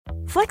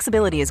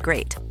Flexibility is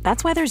great.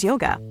 That's why there's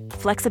yoga.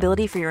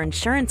 Flexibility for your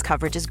insurance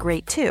coverage is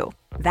great too.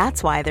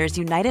 That's why there's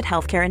United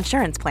Healthcare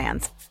Insurance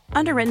Plans.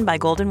 Underwritten by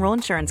Golden Rule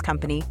Insurance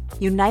Company,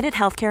 United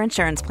Healthcare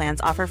Insurance Plans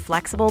offer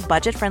flexible,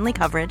 budget-friendly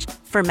coverage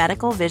for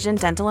medical, vision,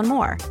 dental, and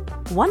more.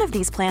 One of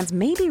these plans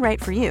may be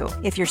right for you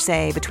if you're,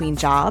 say, between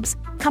jobs,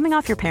 coming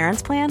off your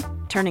parents' plan,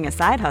 turning a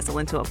side hustle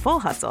into a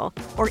full hustle,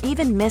 or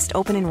even missed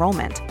open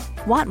enrollment.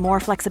 Want more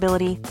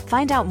flexibility?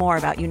 Find out more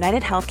about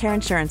United Healthcare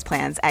Insurance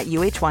Plans at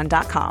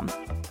uh1.com.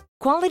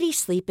 Quality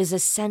sleep is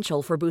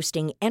essential for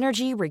boosting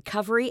energy,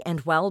 recovery,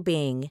 and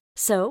well-being.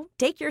 So,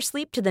 take your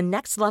sleep to the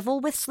next level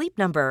with Sleep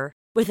Number.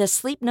 With a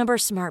Sleep Number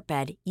smart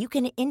bed, you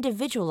can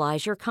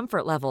individualize your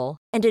comfort level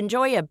and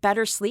enjoy a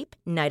better sleep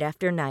night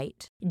after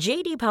night.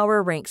 J.D.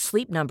 Power ranks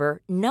Sleep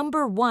Number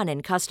number 1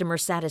 in customer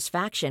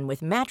satisfaction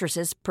with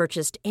mattresses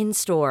purchased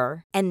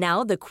in-store. And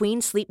now the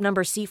Queen Sleep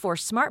Number C4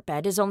 smart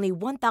bed is only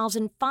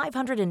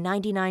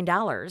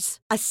 $1,599,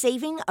 a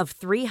saving of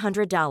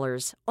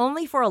 $300,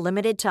 only for a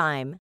limited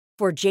time.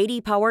 For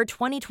JD Power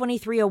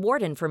 2023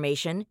 award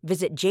information,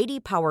 visit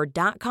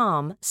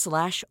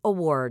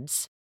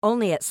jdpower.com/awards.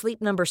 Only at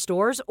Sleep Number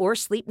stores or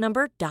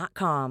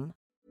sleepnumber.com.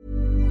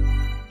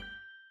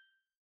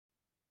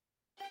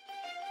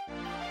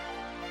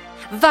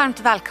 Varmt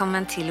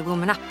välkommen till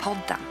Woman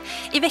Up-podden.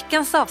 I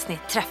veckans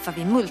avsnitt träffar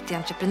vi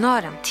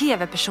multientreprenören,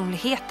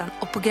 tv-personligheten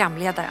och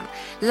programledaren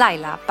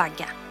Laila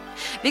Bagge.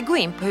 Vi går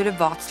in på hur det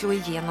var att slå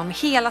igenom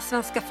hela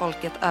svenska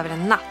folket över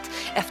en natt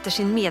efter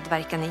sin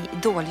medverkan i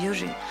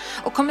Idoljuryn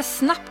och kommer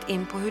snabbt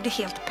in på hur det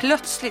helt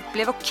plötsligt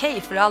blev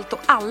okej för allt och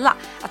alla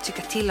att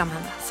tycka till om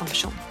henne som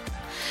person.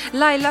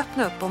 Laila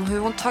öppnar upp om hur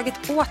hon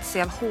tagit åt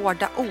sig av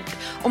hårda ord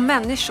och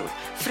människor,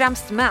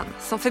 främst män,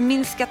 som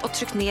förminskat och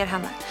tryckt ner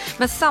henne,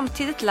 men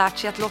samtidigt lärt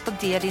sig att låta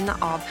det rinna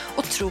av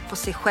och tro på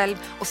sig själv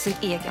och sin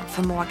egen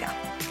förmåga.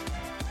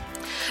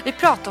 Vi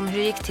pratar om hur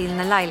det gick till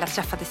när Laila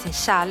träffade sin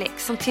kärlek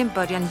som till en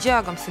början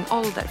ljög om sin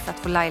ålder för att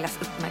få Lailas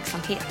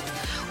uppmärksamhet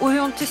och hur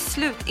hon till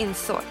slut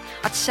insåg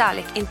att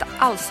kärlek inte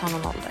alls har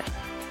någon ålder.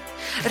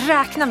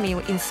 Räkna med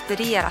att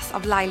inspireras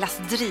av Lailas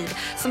driv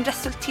som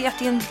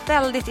resulterat i en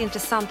väldigt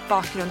intressant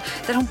bakgrund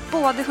där hon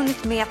både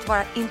hunnit med att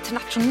vara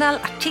internationell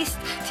artist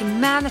till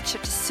manager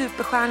till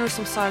superstjärnor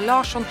som Sara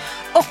Larsson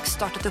och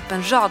startat upp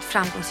en rad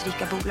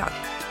framgångsrika bolag.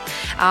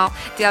 Ja,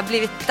 det har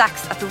blivit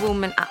dags att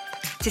Woman Up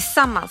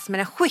tillsammans med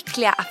den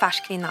skickliga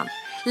affärskvinnan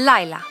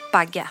Laila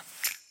Bagge.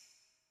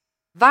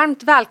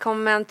 Varmt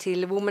välkommen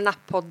till Woman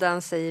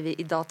Up-podden säger vi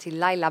idag till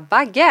Laila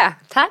Bagge.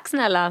 Tack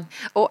snälla.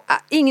 Och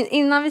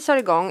innan vi kör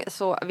igång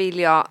så vill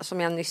jag,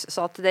 som jag nyss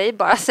sa till dig,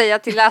 bara säga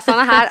till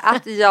läsarna här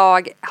att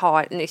jag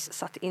har nyss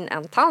satt in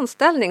en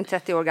tandställning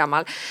 30 år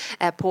gammal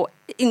på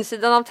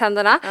insidan av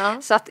tänderna.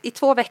 Ja. Så att i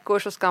 2 veckor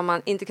så ska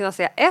man inte kunna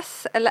säga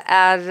S eller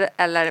R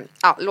eller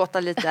låta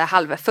lite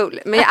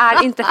halvfull. Men jag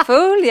är inte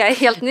full, jag är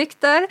helt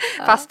nykter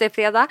fast det är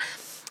fredag.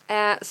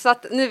 Så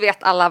att nu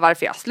vet alla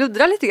varför jag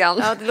sluddrar lite grann.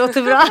 Ja, det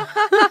låter bra.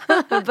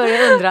 Jag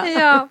börjar undra.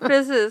 Ja,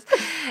 precis.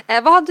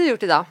 Vad har du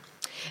gjort idag?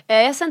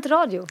 Jag har sänt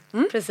radio,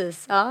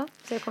 precis. Ja,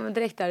 så jag kommer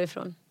direkt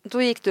därifrån.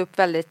 Då gick du upp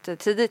väldigt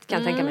tidigt kan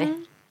jag tänka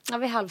mig. Ja,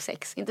 vid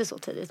 5:30. Inte så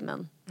tidigt,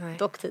 men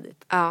dock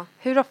tidigt. Ja.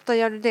 Hur ofta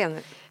gör du det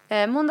nu?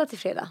 Måndag till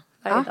fredag,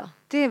 varje dag.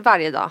 Det är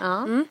varje dag.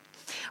 Ja.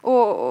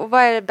 Och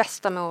vad är det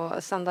bästa med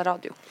att sända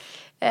radio?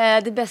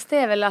 Det bästa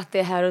är väl att det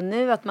är här och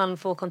nu, att man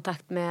får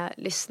kontakt med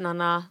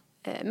lyssnarna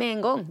med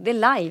en gång. Det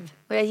är live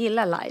och jag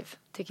gillar live.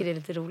 Tycker det är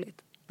lite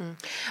roligt.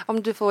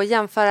 Om du får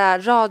jämföra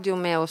radio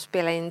med att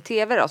spela in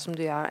tv då, som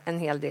du gör en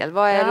hel del.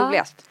 Vad är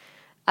roligast?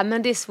 Ja,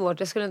 men det är svårt.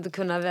 Jag skulle inte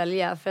kunna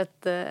välja för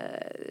att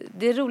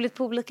det är roligt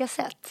på olika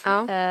sätt.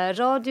 Ja.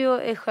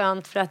 Radio är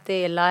skönt för att det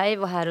är live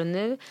och här och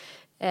nu.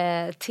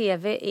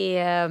 Tv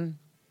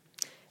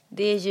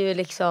det är ju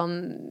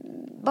liksom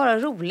bara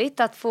roligt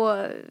att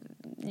få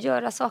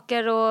göra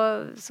saker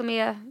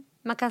som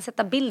man kan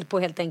sätta bild på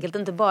helt enkelt,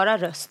 inte bara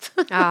röst.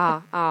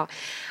 Ja.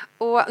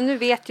 Och nu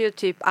vet ju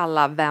typ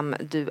alla vem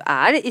du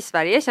är i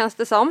Sverige, känns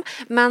det som.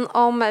 Men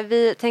om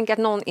vi tänker att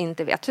någon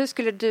inte vet, hur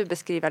skulle du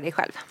beskriva dig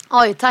själv?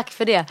 Oj, tack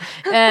för det.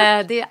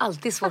 Det är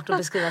alltid svårt att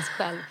beskriva sig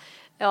själv.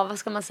 Ja, vad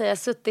ska man säga?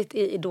 Suttit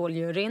i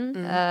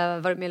Idoljuryn,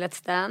 varit med i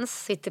Let's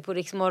Dance, sitter på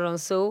Riks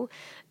Morgonzoo.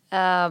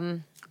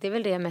 Det är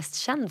väl det jag är mest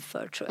känd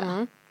för, tror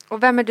jag.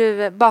 Och vem är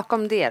du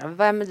bakom det då?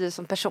 Vem är du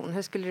som person?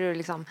 Hur skulle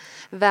du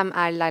vem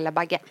är Laila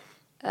Bagge?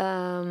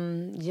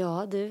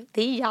 Ja du,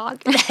 det är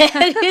jag.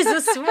 Det är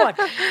så svårt.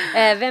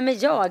 Vem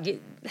är jag?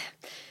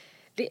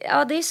 Det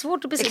är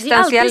svårt att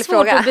beskriva. Det är alltid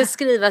svårt att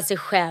beskriva sig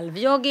själv.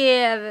 Jag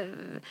är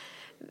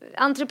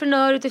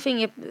entreprenör ute i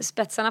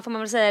fingerspetsarna får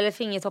man väl säga, eller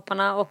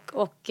fingertopparna,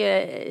 och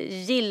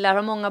gillar,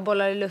 har många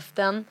bollar i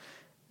luften.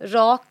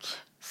 Rak,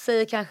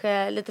 säger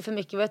kanske lite för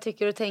mycket vad jag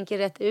tycker och tänker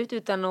rätt ut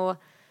utan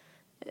att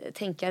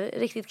tänka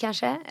riktigt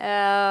kanske.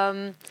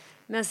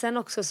 Men sen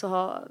också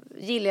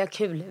gillar jag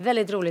kul,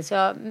 väldigt roligt. Så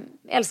jag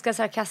älskar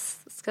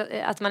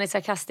att man är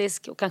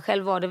sarkastisk och kan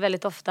själv vara det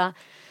väldigt ofta.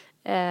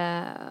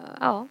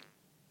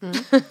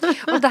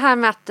 Och det här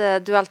med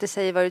att du alltid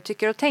säger vad du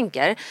tycker och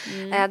tänker.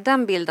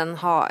 Den bilden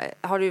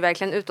har du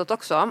verkligen utåt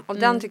också. Och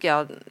den tycker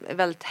jag är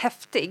väldigt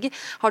häftig.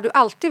 Har du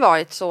alltid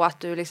varit så att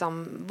du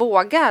liksom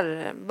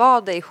vågar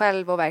vara dig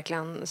själv och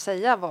verkligen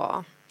säga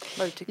vad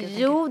du tycker och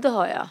tänker? Jo, det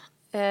har jag.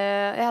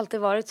 Jag har alltid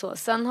varit så.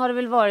 Sen har det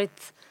väl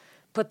varit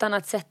på ett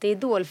annat sätt i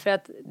Idol. För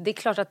att det är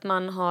klart att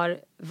man har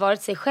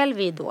varit sig själv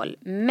i Idol.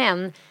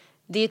 Men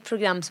det är ett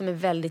program som är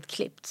väldigt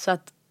klippt. Så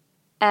att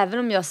även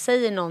om jag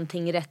säger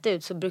någonting rätt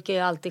ut så brukar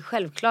jag alltid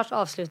självklart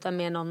avsluta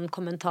med någon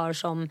kommentar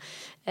som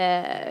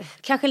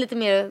kanske lite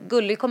mer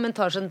gullig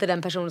kommentar så att inte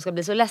den personen ska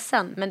bli så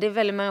ledsen. Men det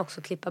väljer man ju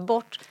också klippa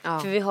bort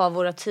för vi har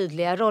våra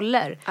tydliga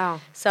roller.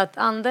 Så att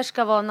Anders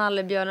ska vara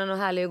nallebjörnen och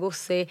härlig och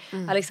gossig.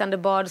 Alexander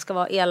Bard ska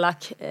vara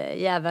elak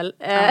jävel.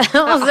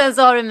 Och sen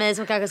så har du mig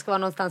som kanske ska vara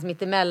någonstans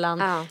mitt emellan.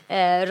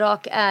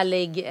 Rak,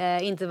 ärlig,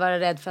 inte vara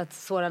rädd för att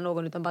såra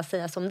någon utan bara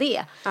säga som det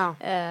är.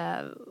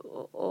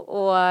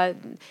 Och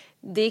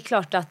det är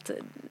klart att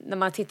när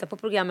man tittar på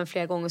programmen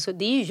flera gånger så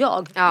det är ju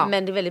jag.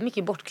 Men det är väldigt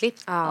mycket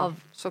bortklippt av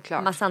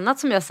massa annat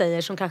som jag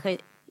säger som kanske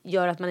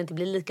gör att man inte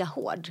blir lika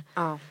hård.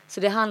 Så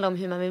det handlar om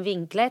hur man vill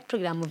vinkla ett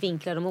program och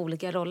vinkla de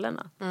olika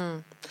rollerna.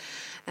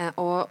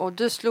 Och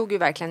du slog ju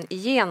verkligen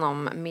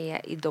igenom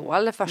med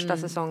Idol. Första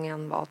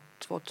säsongen var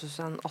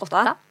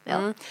 2008.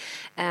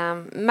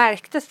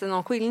 Märktes det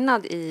någon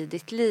skillnad i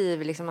ditt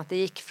liv? Liksom att det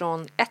gick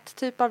från ett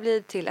typ av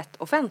liv till ett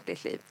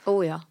offentligt liv?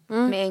 Oh ja,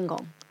 med en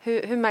gång.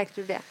 Hur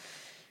märkte du det?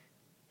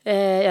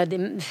 Ja,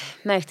 det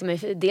märkte man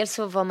ju. Dels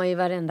så var man ju i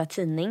varenda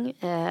tidning.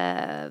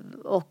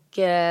 Och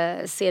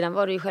sedan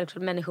var det ju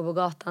självklart människor på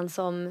gatan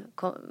som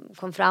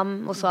kom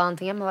fram och sa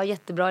antingen man var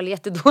jättebra eller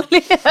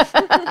jättedålig.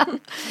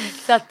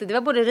 Så att det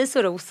var både ris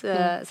och ros.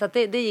 Så att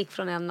det gick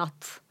från en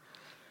natt.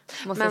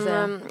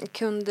 Men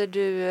kunde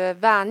du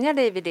vänja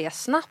dig vid det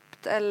snabbt?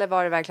 Eller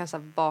var det verkligen så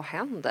här, vad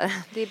händer?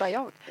 Det är bara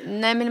jag.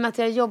 Nej, men att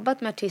jag har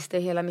jobbat med artister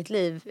hela mitt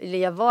liv.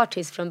 Jag var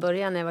artist från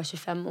början när jag var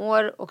 25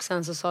 år. Och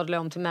sen så sadlade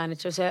jag om till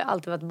manager. Så jag har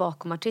alltid varit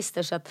bakom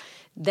artister. Så att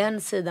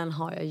den sidan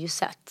har jag ju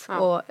sett.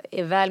 Och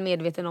är väl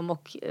medveten om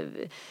och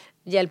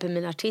hjälper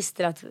mina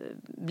artister att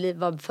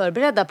vara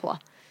förberedda på.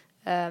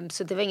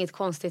 Så det var inget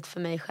konstigt för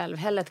mig själv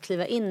heller att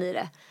kliva in i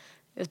det.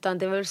 Utan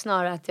det var väl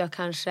snarare att jag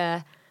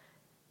kanske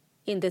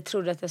inte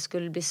trodde att jag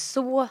skulle bli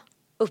så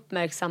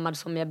uppmärksammad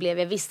som jag blev.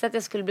 Jag visste att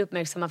jag skulle bli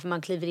uppmärksammad för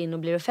man kliver in och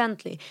blir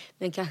offentlig.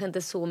 Men kanske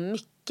inte så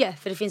mycket.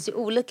 För det finns ju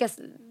olika...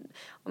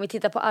 Om vi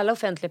tittar på alla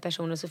offentliga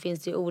personer så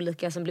finns det ju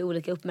olika som blir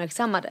olika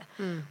uppmärksammade.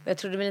 Och jag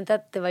trodde väl inte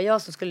att det var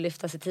jag som skulle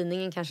lyftas i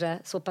tidningen kanske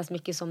så pass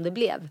mycket som det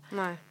blev.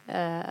 Nej.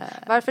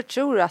 Varför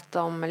tror du att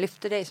de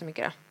lyfter dig så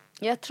mycket då?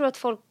 Jag tror att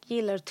folk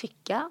gillar att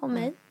tycka om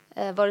mig.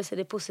 Vare sig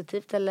det är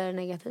positivt eller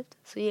negativt.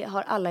 Så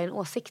har alla en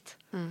åsikt.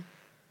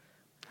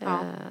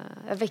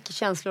 Jag väcker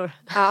känslor.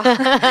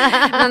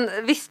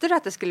 Men visste du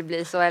att det skulle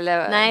bli så?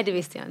 Eller? Nej, det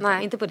visste jag inte.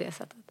 Nej. Inte på det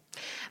sättet.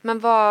 Men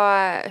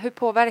hur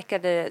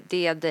påverkade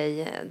det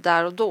dig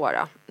där och då?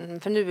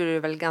 För nu är du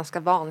väl ganska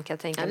van kan jag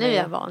tänka mig. Nu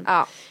är jag van.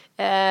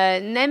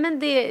 Nej,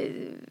 men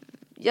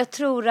jag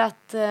tror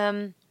att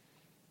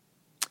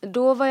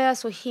då var jag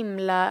så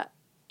himla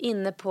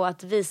inne på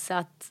att visa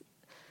att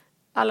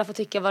alla får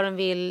tycka vad de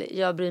vill.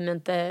 Jag bryr mig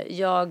inte.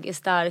 Jag är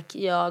stark.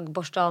 Jag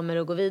borstar av mig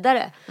och går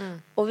vidare.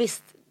 Och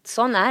visst,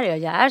 sån är jag.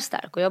 Jag är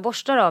stark och jag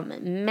borstar av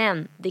mig.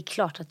 Men det är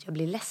klart att jag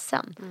blir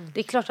ledsen. Det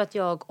är klart att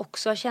jag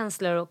också har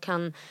känslor och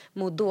kan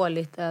må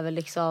dåligt över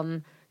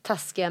liksom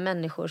taskiga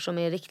människor som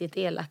är riktigt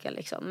elaka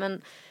liksom.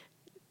 Men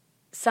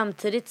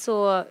samtidigt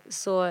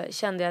så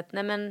kände jag att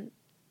nej men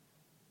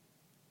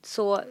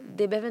så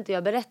det behöver inte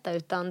jag berätta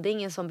utan det är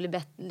ingen som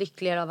blir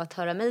lyckligare av att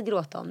höra mig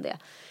gråta om det.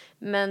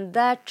 Men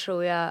där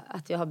tror jag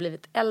att jag har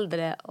blivit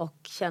äldre och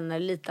känner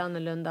lite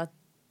annorlunda att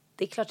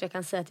det är klart jag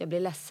kan säga att jag blir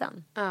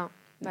ledsen. Ja.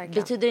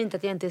 Verkligen. Betyder inte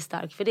att jag inte är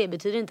stark för det.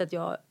 Betyder inte att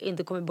jag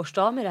inte kommer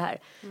borsta av med det här.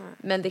 Nej.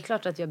 Men det är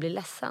klart att jag blir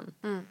ledsen.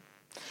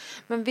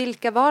 Men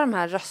vilka var de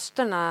här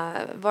rösterna?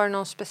 Var det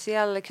någon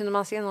speciell, kunde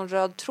man se någon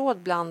röd tråd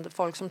bland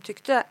folk som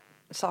tyckte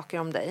saker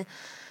om dig?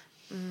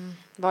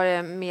 Var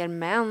det mer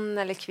män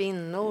eller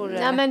kvinnor?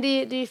 Nej, men det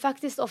är ju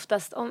faktiskt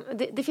oftast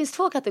det finns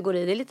två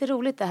kategorier. Det är lite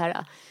roligt det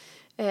här.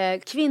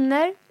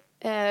 Kvinnor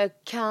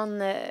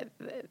kan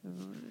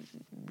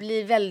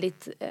bli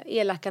väldigt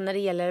elaka när det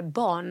gäller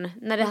barn.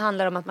 När det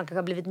handlar om att man kanske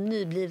har blivit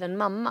nybliven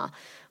mamma.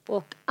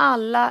 Och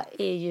alla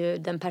är ju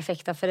den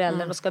perfekta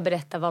föräldern och ska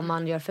berätta vad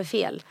man gör för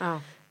fel.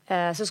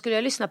 Så skulle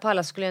jag lyssna på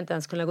alla så skulle jag inte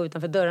ens kunna gå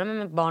utanför dörren med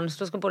mitt barn.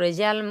 Så då ska både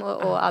hjälm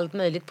och allt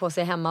möjligt på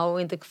sig hemma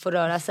och inte få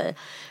röra sig.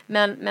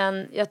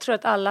 Men jag tror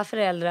att alla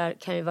föräldrar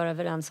kan ju vara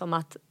överens om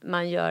att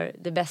man gör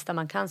det bästa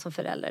man kan som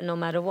förälder, no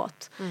matter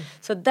what.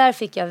 Så där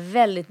fick jag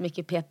väldigt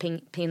mycket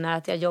p-pinnar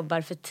att jag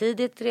jobbar för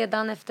tidigt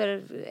redan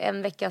efter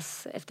en vecka,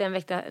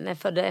 när jag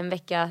födde en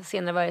vecka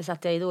senare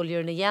satt jag i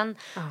Idoljuryn igen.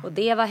 Och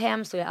det var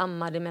hemskt och jag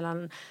ammade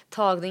mellan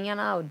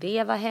tagningarna och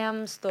det var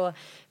hemskt. Och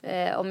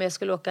om jag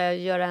skulle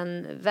göra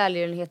en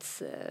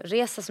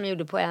välgörenhetsresa som jag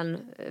gjorde på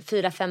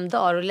 4-5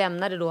 dagar och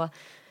lämnade då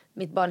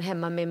mitt barn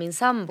hemma med min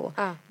sambo.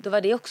 Då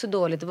var det också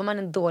dåligt. Då var man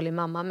en dålig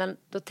mamma. Men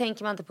då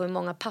tänker man inte på hur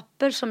många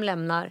papper som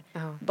lämnar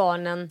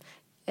barnen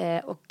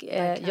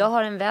Jag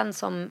har en vän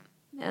som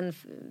en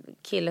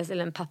kille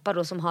eller en pappa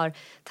då som har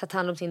tagit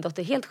hand om sin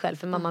dotter helt själv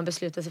för mamman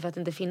beslutade sig för att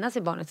inte finnas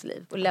i barnets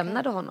liv och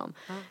lämnade honom.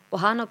 Och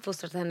han har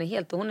uppfostrat henne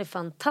helt och hon är en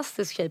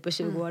fantastisk tjej på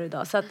 20 år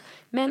idag. Så att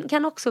män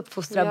kan också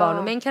uppfostra barn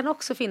och män kan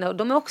också finna och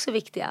de är också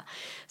viktiga.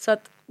 Så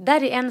att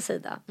där är en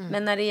sida.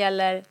 Men när det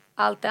gäller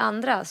allt det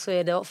andra så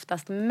är det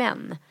oftast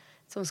män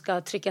som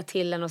ska trycka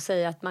till en och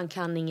säga att man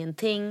kan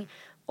ingenting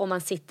och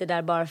man sitter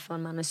där bara för att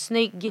man är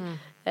snygg.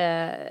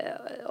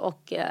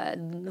 Och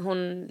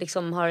hon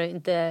liksom har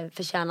inte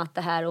förtjänat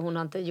det här och hon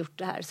har inte gjort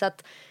det här. Så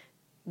att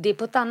det är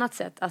på ett annat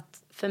sätt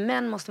att för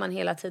män måste man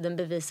hela tiden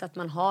bevisa att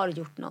man har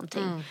gjort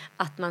någonting.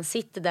 Att man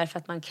sitter där för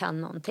att man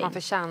kan någonting. Man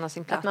förtjänar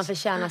sin plats. Att man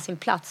förtjänar sin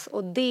plats.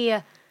 Och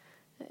det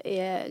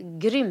är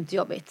grymt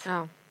jobbigt.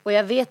 Ja. Och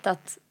jag vet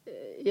att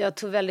jag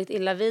tog väldigt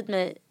illa vid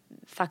mig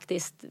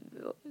faktiskt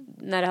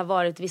när det har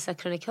varit vissa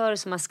kronikörer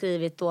som har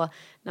skrivit då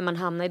när man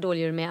hamnar i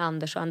dålig med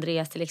Anders och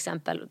Andreas till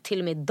exempel. Till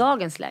och med i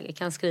dagens läge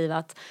kan skriva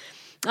att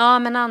ja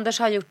men Anders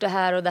har gjort det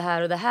här och det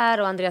här och det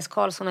här och Andreas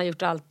Karlsson har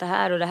gjort allt det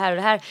här och det här och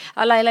det här.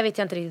 Laila vet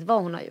jag inte riktigt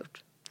vad hon har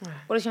gjort.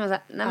 Och då känner man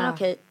så här, nej men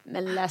okej,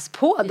 men läs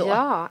på då.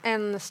 Ja,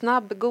 en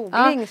snabb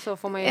googling så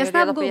får man ju reda på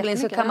jättemycket. En snabb googling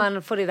så kan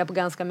man få reda på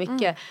ganska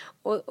mycket.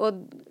 Och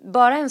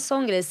bara en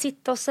sån grej,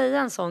 sitta och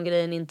säga en sån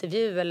grej i en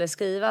intervju eller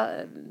skriva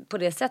på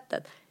det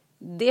sättet.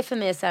 Det är för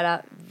mig så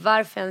här,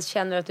 varför ens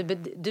känner att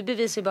du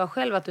bevisar ju bara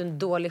själv att du är en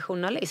dålig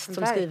journalist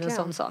som skriver en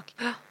sån sak.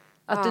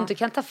 Att du inte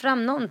kan ta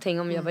fram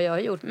någonting om vad jag har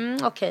gjort.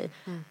 Okej.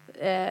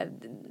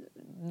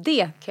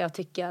 Det kan jag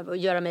tycka och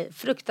göra mig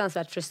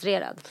fruktansvärt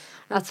frustrerad.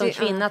 Att som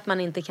kvinna att man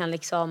inte kan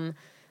liksom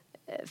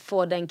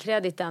få den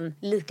krediten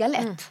lika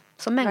lätt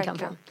som män kan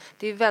få.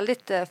 Det är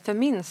väldigt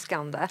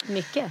förminskande.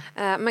 Mycket.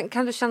 Men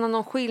kan du känna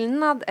någon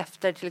skillnad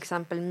efter till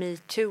exempel Me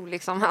Too?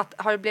 Liksom?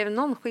 Har det blivit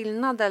någon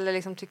skillnad eller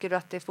liksom, tycker du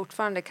att det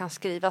fortfarande kan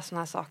skrivas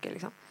såna här saker?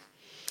 Liksom?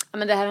 Ja,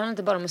 men det här handlar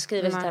inte bara om att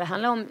skriva, det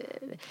handlar om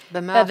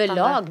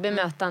överlag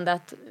bemötande.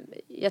 Att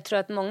jag tror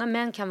att många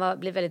män kan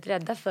bli väldigt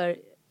rädda för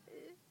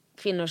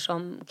kvinnor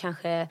som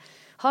kanske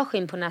har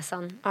skinn på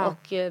näsan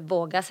och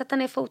vågar sätta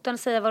ner foten och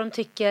säga vad de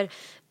tycker.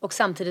 Och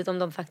samtidigt om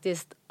de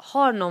faktiskt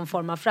har någon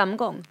form av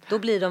framgång, då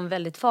blir de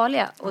väldigt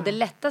farliga. Och det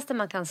lättaste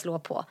man kan slå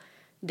på,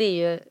 det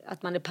är ju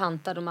att man är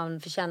pantad och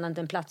man förtjänar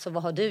inte en plats och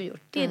vad har du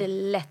gjort? Det är det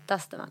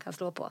lättaste man kan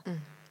slå på.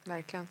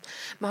 Verkligen.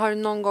 Men har du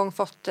någon gång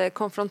fått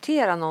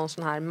konfrontera någon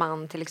sån här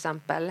man till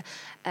exempel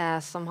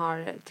som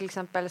har till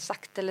exempel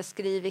sagt eller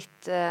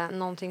skrivit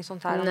någonting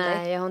sånt här om dig?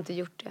 Nej, jag har inte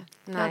gjort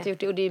det. Jag har inte gjort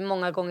det. Och det är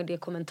många gånger det är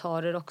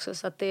kommentarer också.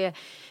 Så att det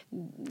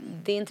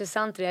är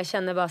intressant. Jag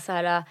känner bara så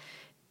här,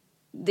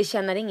 det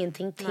känner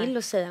ingenting till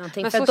att säga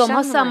någonting. Men för att de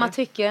har samma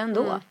tycke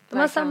ändå. De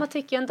har samma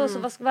tycke ändå. Så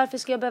varför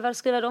ska jag behöva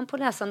skriva dem på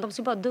näsan? De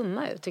ser bara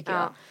dumma ut tycker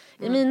jag.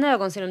 I mina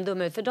ögon ser de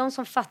dumma ut. För de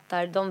som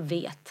fattar, de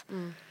vet.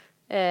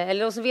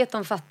 Eller de som vet,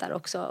 de fattar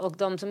också. Och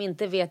de som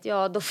inte vet,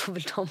 ja då får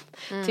väl de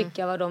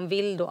tycka vad de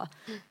vill då.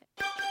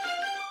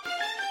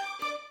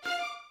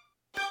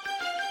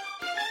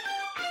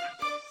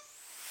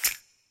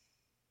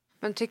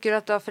 Men tycker du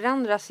att det har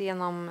förändrats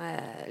genom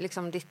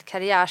liksom ditt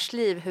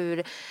karriärsliv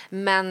hur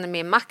män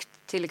med makt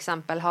till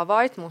exempel har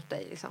varit mot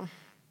dig? Liksom?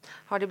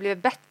 Har det blivit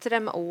bättre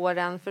med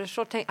åren? För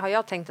så har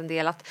jag tänkt en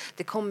del att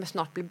det kommer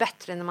snart bli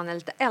bättre när man är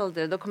lite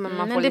äldre. Då kommer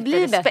man få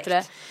lite respekt.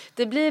 Bättre.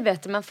 Det blir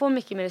bättre. Man får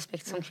mycket mer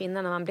respekt som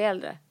kvinna när man blir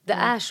äldre. Det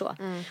är så.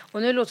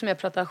 Och nu låter som jag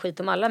pratar skit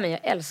om alla män. Jag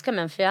älskar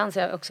män för jag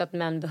anser också att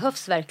män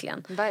behövs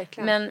verkligen.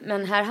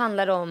 Men här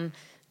handlar det om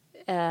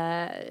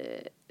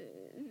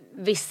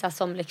vissa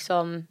som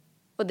liksom...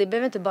 Och det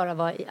behöver inte bara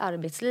vara i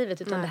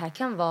arbetslivet utan det här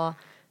kan vara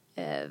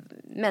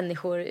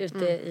människor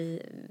ute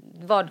i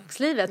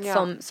vardagslivet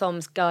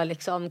som ska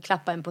liksom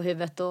klappa en på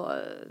huvudet och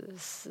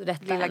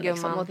rätta lilla en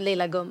liksom, åt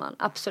lilla gumman.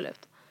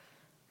 Absolut.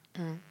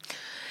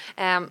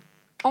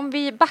 Om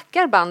vi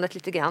backar bandet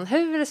lite grann.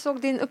 Hur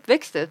såg din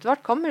uppväxt ut?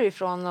 Vart kommer du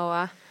ifrån?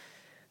 Och...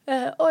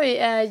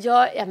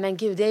 men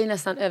gud, jag är ju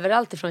nästan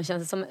överallt ifrån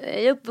känns det som.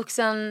 Jag är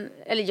uppvuxen,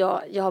 eller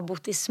jag har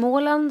bott i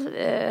Småland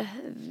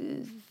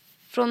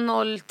från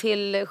 0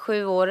 till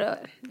 7 år.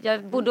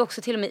 Jag bodde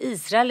också till och med i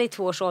Israel i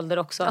 2 års ålder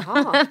också.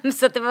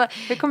 Så att det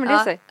var, hur kommer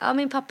det sig? Ja,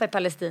 min pappa är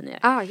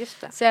palestinier.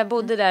 Just det. Så jag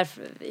bodde där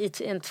i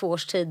en 2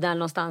 års tid där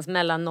någonstans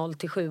mellan 0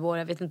 till 7 år.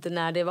 Jag vet inte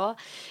när det var.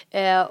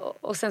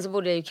 Och sen så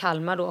bodde jag i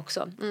Kalmar då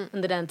också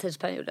under den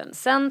tidsperioden.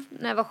 Sen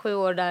när jag var 7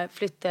 år där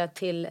flyttade jag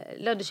till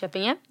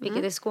Löddeköpinge,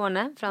 vilket är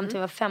Skåne, fram till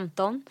jag var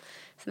 15.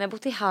 Sen har jag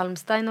bott i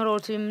Halmstad i några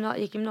år,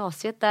 gick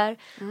gymnasiet där.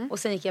 Och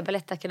sen gick jag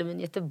Balettakademin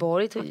i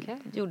Göteborg.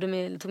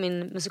 Tog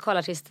min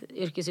musikalartist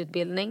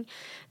yrkesutbildning.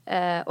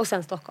 Och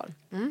sen Stockholm.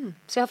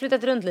 Så jag har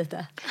flyttat runt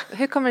lite.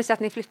 Hur kommer det sig att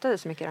ni flyttade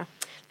så mycket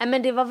då?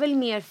 Men det var väl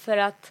mer för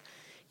att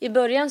I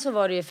början så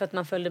var det ju för att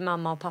man följde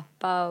mamma och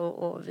pappa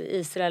och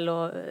Israel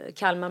och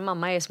Kalmar.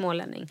 Mamma är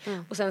smålänning.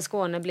 Och sen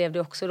Skåne blev det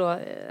också då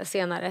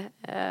senare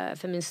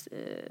för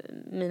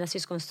mina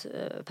syskons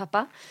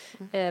pappa.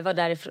 Var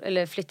där,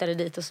 eller flyttade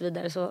dit och så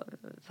vidare, så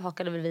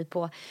hakade vi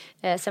på.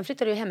 Sen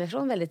flyttade jag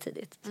hemifrån väldigt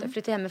tidigt. Så jag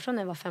flyttade hemifrån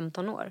när jag var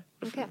 15 år.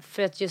 Okay.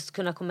 För att just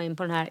kunna komma in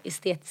på den här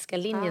estetiska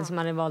linjen som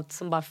man hade valt,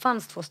 som bara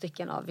fanns 2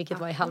 stycken av, vilket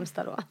var i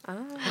Halmstad då.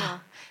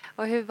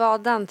 Och hur var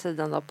den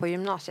tiden då på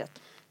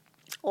gymnasiet?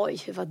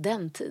 Oj, hur var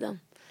den tiden?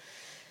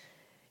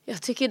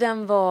 Jag tycker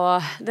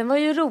den var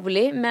ju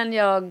rolig, men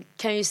jag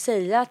kan ju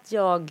säga att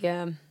jag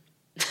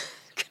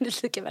kunde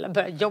lika väl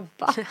börja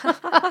jobba.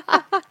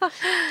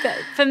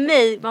 För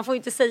mig, man får ju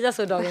inte säga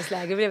så i dagens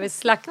läge, jag blev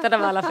slaktad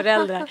av alla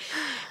föräldrar.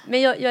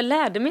 Men jag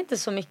lärde mig inte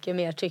så mycket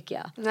mer, tycker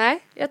jag. Nej.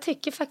 Jag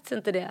tycker faktiskt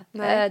inte det.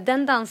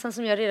 Den dansen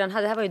som jag redan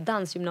hade, det här var ju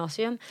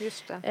dansgymnasium.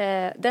 Just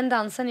det. Den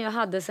dansen jag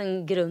hade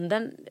sen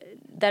grunden,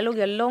 där låg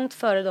jag långt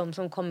före dem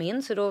som kom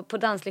in. Så då på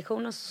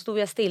danslektionen så stod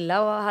jag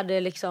stilla och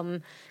hade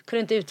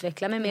kunde inte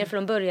utveckla mig mer, för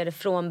de började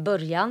från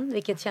början,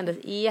 vilket kändes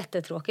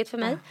jättetråkigt för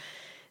mig.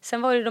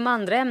 Sen var det de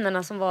andra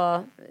ämnena som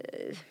var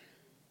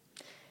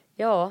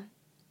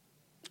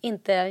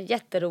inte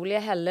jätteroliga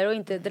heller och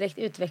inte direkt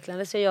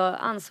utvecklande. Så jag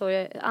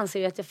anser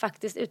ju att jag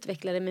faktiskt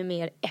utvecklade mig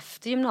mer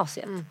efter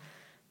gymnasiet.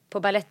 På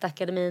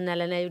Balettakademin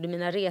eller när jag gjorde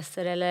mina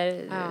resor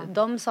eller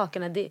de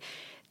sakerna.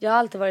 Jag har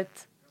alltid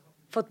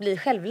fått bli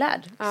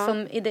självlärd.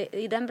 Som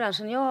i den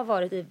branschen jag har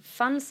varit i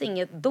fanns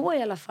inget då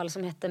i alla fall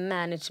som hette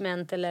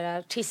management eller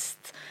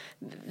artist.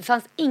 Det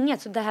fanns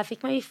inget, så det här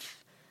fick man ju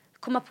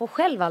komma på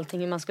själv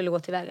allting hur man skulle gå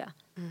tillväga.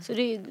 Så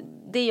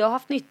det jag har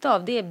haft nytta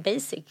av, det är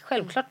basic.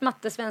 Självklart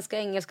matte, svenska,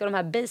 engelska och de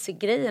här basic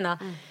grejerna.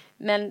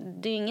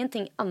 Men det är ju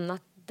ingenting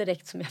annat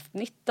direkt som jag har haft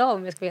nytta av,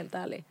 om jag ska vara helt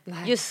ärlig.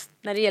 Nej. Just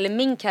när det gäller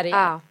min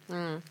karriär.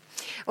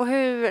 Och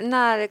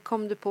när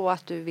kom du på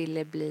att du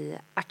ville bli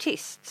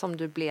artist, som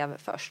du blev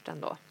först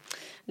ändå?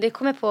 Det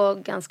kom jag på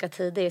ganska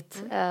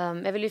tidigt.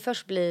 Jag ville ju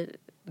först bli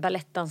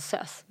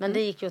balettdansös, men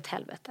det gick ju åt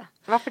helvete.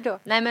 Varför då?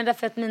 Nej, men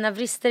därför att mina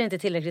brister är inte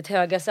tillräckligt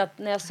höga, så att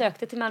när jag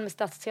sökte till Malmö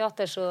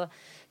stadsteater så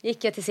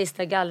gick jag till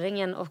sista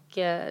gallringen, och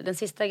den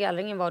sista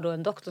gallringen var då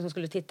en doktor som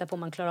skulle titta på om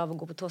man klarar av att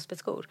gå på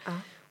tåspetsskor.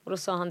 Och då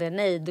sa han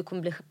nej, du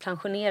kommer bli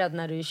pensionerad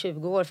när du är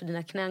 20 år, för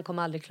dina knän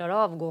kommer aldrig klara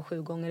av att gå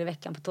 7 gånger i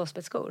veckan på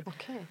tåspetsskor.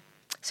 Okay.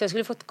 Så jag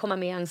skulle fått komma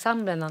med i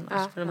ensemblen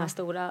annars, för de här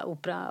stora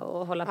opera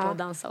och hålla på och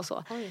dansa och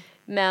så. Oj.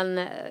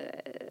 Men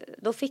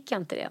då fick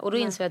jag inte det, och då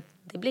insåg jag att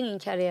det blir ingen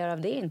karriär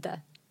av det inte.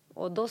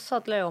 Och då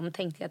sadlade jag om och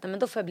tänkte att men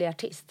då får jag bli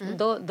artist.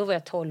 Då var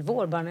jag 12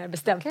 år bara när jag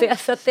bestämde det.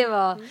 Så att det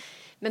var...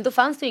 Men då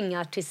fanns det ju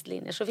inga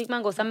artistlinjer. Så fick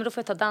man gå så här, men då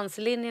får jag ta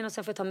danslinjen och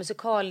sen får jag ta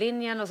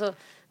musikallinjen. Och så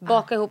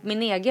baka ihop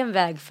min egen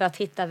väg för att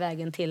hitta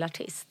vägen till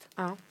artist.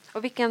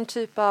 Och vilken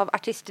typ av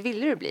artist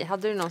ville du bli?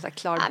 Hade du någon så här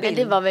klar bild? Men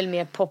det var väl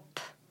mer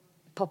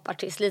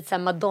popartist. Lite så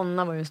här,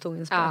 Madonna var ju en stor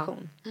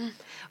inspiration.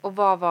 Och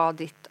vad var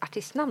ditt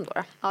artistnamn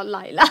då? Ja,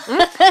 Laila.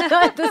 Det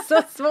var inte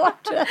så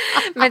svårt.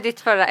 Men ditt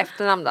förra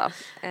efternamn då?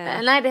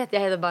 Nej, jag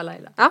heter bara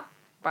Laila. Ja,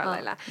 bara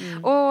Laila.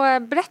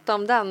 Och berätta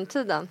om den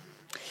tiden.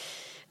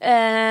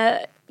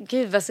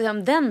 Gud, vad ska jag säga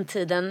om den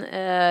tiden?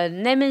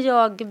 Nej, men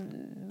jag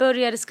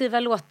började skriva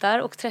låtar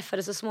och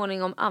träffade så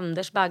småningom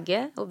Anders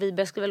Bagge. Och vi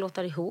började skriva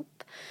låtar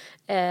ihop.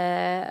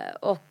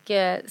 Och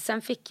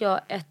sen fick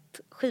jag ett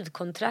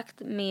skivkontrakt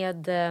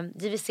med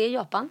JVC i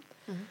Japan.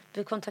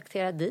 Vi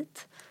kontrakterade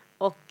dit.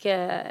 Och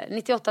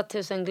 98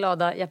 000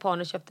 glada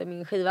japaner köpte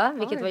min skiva,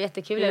 vilket var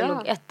jättekul. Jag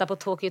låg etta på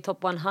Tokyo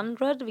Top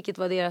 100, vilket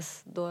var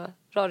deras då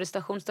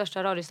radiostation,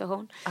 största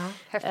radiostation.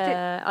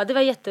 Häftigt. Det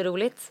var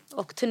jätteroligt,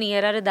 och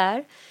turnerade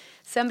där.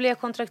 Sen blev jag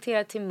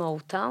kontrakterad till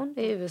Motown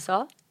i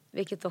USA,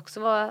 vilket också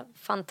var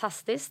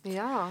fantastiskt.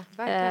 Ja,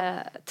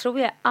 verkligen. Tror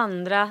jag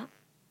andra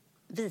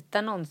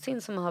vita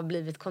någonsin som har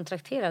blivit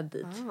kontrakterad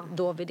dit.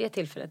 Då vid det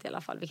tillfället i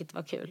alla fall, vilket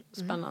var kul och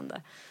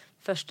spännande.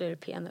 Första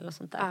europeen eller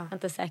sånt där. Jag är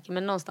inte säker,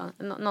 men någonstans,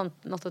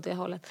 något åt det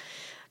hållet.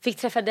 Fick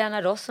träffa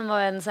Diana Ross som var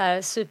en så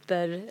här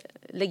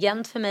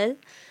superlegend för mig.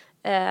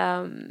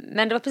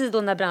 Men det var precis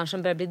då när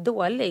branschen började bli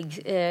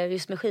dålig.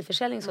 Just med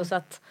skivförsäljning så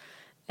att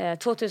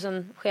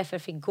 2000 chefer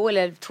fick gå,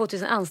 eller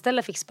 2000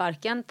 anställda fick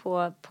sparken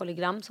på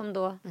Polygram som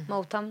då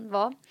Motown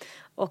var.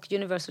 Och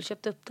Universal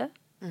köpte upp det.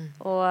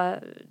 Och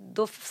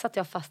då satt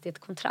jag fast i ett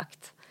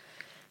kontrakt.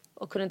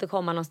 Och kunde inte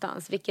komma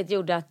någonstans. Vilket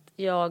gjorde att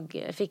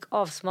jag fick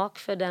avsmak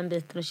för den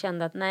biten. Och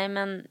kände att nej,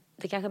 men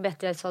det kanske är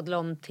bättre att sadla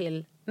om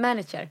till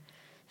manager.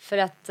 För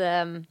att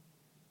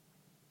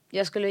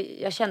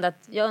jag kände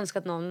att jag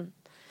önskade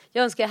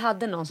jag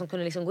hade någon som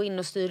kunde liksom gå in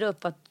och styra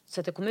upp.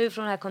 Så att jag kom ut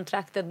från det här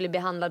kontraktet. Bli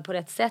behandlad på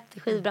rätt sätt i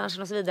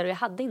skivbranschen och så vidare. Och jag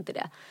hade inte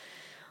det.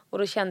 Och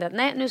då kände jag att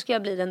nej, nu ska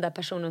jag bli den där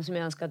personen som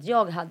jag önskade att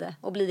jag hade.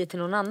 Och bli det till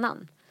någon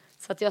annan.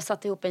 Så att jag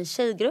satte ihop en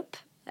tjejgrupp.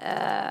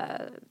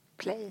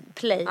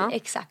 Play,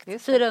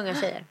 exakt. 4 unga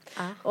tjejer.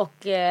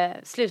 Och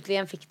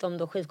slutligen fick de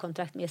då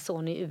skivkontrakt med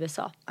Sony i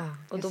USA.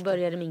 Och då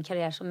började min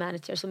karriär som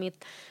manager. Så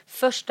mitt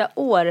första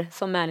år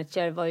som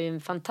manager var ju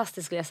en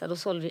fantastisk resa. Då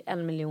sålde vi 1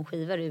 miljon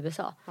skivor i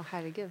USA.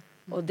 Herregud.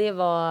 Och det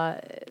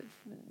var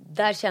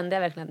där kände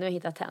jag verkligen att nu har jag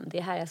hittat hem. Det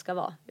är här jag ska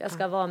vara. Jag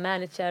ska vara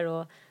manager.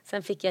 Och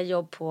sen fick jag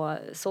jobb på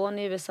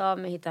Sony i USA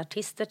med att hitta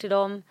artister till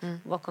dem.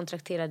 Var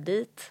kontrakterad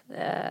dit.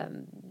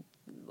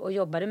 Och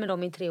jobbade med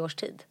dem i 3 års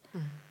tid.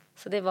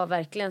 Så det var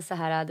verkligen så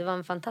här, det var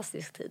en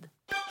fantastisk tid.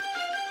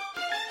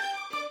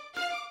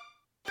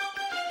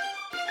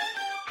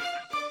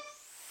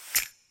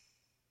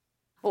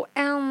 Och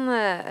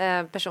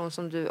en person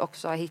som du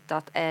också har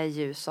hittat är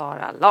ju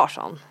Sara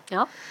Larsson.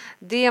 Ja.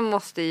 Det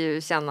måste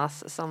ju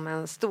kännas som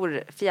en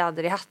stor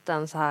fjäder i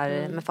hatten så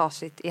här med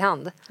facit i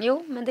hand.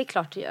 Jo, men det är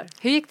klart det gör.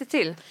 Hur gick det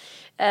till?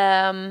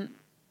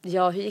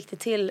 Ja, hur gick det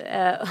till?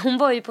 Hon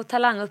var ju på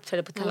Talang,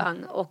 uppträdde på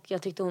Talang. Och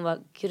jag tyckte hon var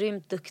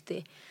grymt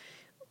duktig.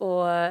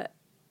 Och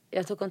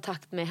jag tog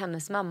kontakt med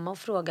hennes mamma och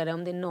frågade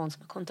om det är någon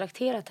som har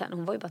kontrakterat henne.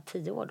 Hon var ju bara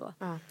 10 år då.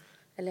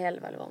 Eller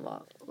 11 eller vad hon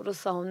var. Och då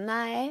sa hon,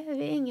 nej,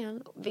 det är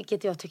ingen.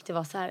 Vilket jag tyckte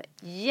var så här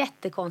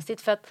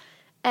jättekonstigt. För att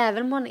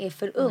även om man är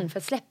för ung för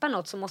att släppa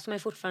något, så måste man ju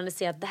fortfarande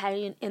se att det här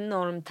är en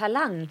enorm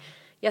talang.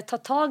 Jag tar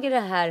tag i det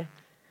här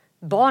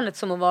barnet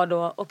som hon var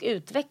då och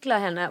utvecklar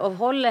henne och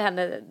håller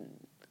henne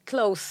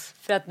close.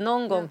 För att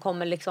någon gång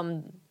kommer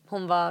liksom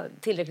hon var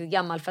tillräckligt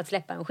gammal för att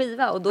släppa en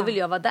skiva. Och då vill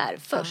jag vara där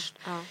först.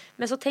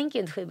 Men så tänker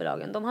inte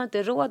skivbolagen. De har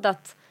inte råd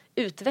att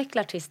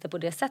utveckla artister på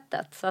det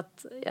sättet. Så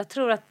att jag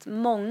tror att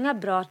många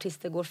bra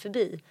artister går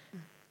förbi.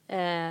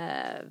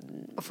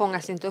 Och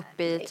fångas inte upp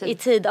i tid. I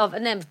tid av,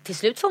 nej, till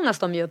slut fångas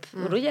de ju upp.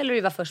 Och då gäller det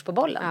att vara först på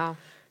bollen.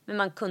 Men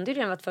man kunde ju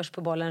redan varit först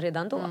på bollen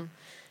redan då.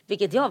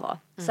 Vilket jag var.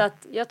 Så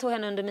att jag tog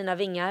henne under mina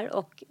vingar.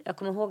 Och jag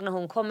kommer ihåg när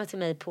hon kommer till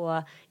mig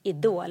på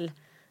Idol.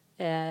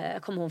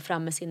 Kommer hon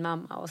fram med sin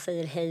mamma och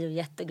säger hej och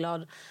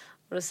jätteglad.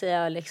 Och då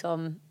säger jag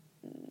liksom,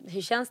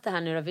 hur känns det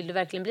här nu då? Vill du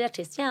verkligen bli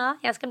artist? Ja,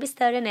 jag ska bli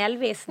större än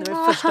Elvis. Det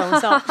var det första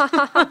hon sa.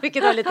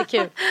 Vilket var lite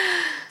kul.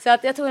 Så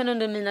att jag tog henne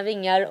under mina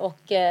vingar och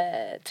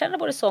tränade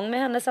både sång med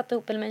henne. Satte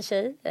ihop henne med en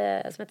tjej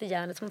som heter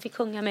Janet som hon fick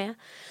sjunga med.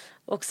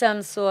 Och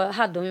sen så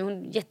hade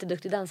hon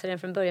jätteduktig dansare redan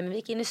från början. Men vi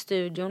gick in i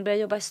studion,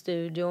 började jobba i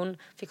studion.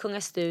 Fick sjunga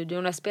i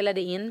studion och jag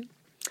spelade in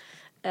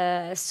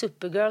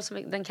Supergirl,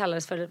 som den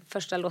kallades för den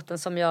första låten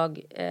som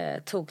jag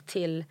tog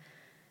till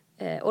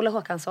Olle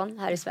Håkansson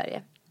här i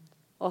Sverige.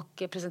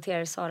 Och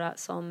presenterade Sara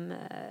som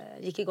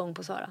gick igång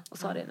på Sara. Och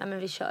sa det, nej men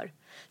vi kör.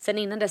 Sen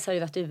innan dess har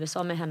jag varit i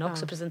USA med henne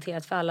också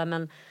presenterat för alla.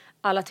 Men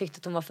alla tyckte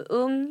att hon var för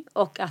ung.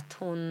 Och att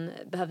hon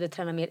behövde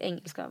träna mer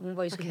engelska. Hon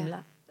var ju så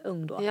himla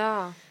ung då.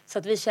 Ja. Så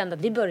att vi kände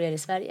att vi börjar i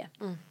Sverige.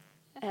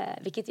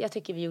 Vilket jag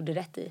tycker vi gjorde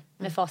rätt i.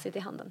 Med facit i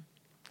handen.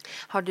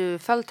 Har du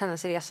följt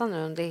hennes resa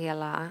nu under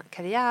hela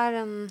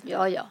karriären?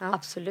 Ja,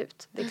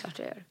 absolut. Det är klart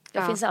jag gör.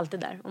 Jag finns alltid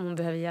där om hon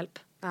behöver hjälp.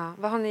 Ja.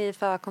 Vad har ni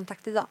för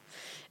kontakt idag?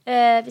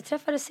 Vi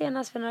träffades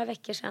senast för några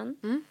veckor sedan.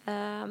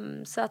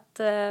 Så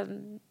att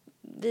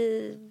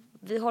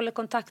vi håller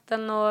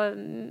kontakten och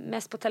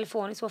mest på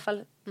telefon i så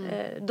fall.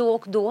 Då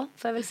och då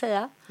får jag väl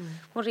säga.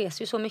 Hon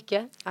reser ju så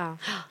mycket. Ja.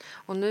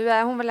 Och nu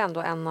är hon väl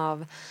ändå en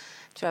av,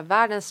 tror jag,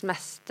 världens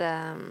mest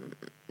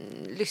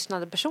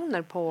lyssnade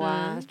personer på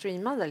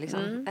streamade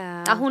liksom.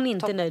 Ja, hon är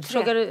inte nöjd.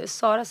 Frågar du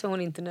Sara så är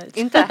hon inte nöjd.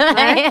 Inte?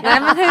 Nej,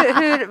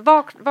 men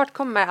vart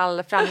kommer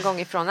all framgång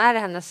ifrån? Är det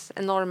hennes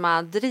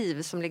enorma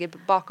driv som ligger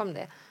bakom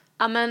det?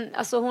 Ja, men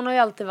alltså hon har ju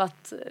alltid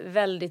varit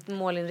väldigt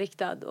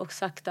målinriktad och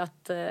sagt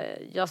att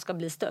jag ska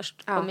bli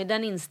störst. Och med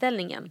den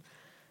inställningen,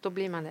 då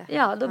blir man det.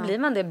 Ja, då blir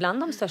man det bland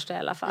de största i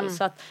alla fall.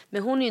 Så att,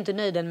 men hon är ju inte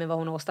nöjd med vad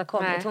hon har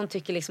åstadkommit. Nej. Hon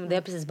tycker liksom det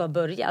har precis bara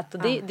börjat.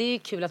 Och det är ju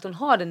kul att hon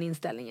har den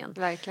inställningen.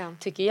 Verkligen.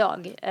 Tycker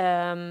jag.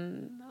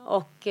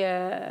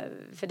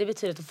 För det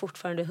betyder att hon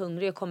fortfarande är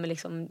hungrig och kommer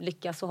liksom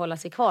lyckas och hålla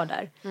sig kvar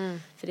där.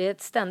 För det är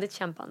ett ständigt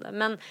kämpande.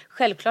 Men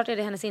självklart är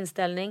det hennes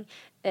inställning,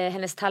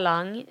 hennes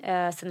talang.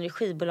 Sen är det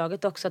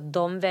skivbolaget också att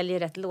de väljer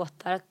rätt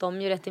låtar. Att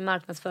de gör rätt i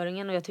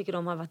marknadsföringen. Och jag tycker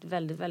de har varit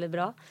väldigt, väldigt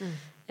bra.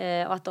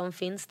 Och att de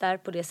finns där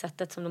på det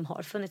sättet som de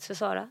har funnits för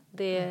Sara.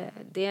 Det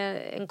är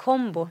en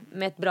kombo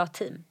med ett bra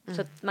team.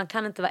 Så att man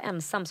kan inte vara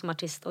ensam som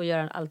artist och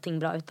göra allting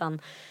bra.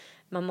 Utan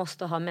man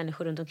måste ha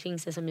människor runt omkring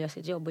sig som gör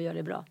sitt jobb och gör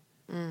det bra.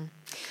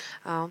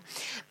 Ja,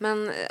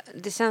 men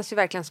det känns ju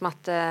verkligen som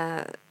att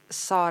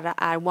Sara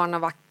är one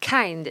of a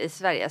kind i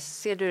Sverige.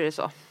 Ser du det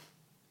så?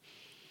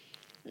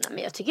 Nej,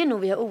 men jag tycker nog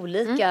vi har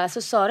olika.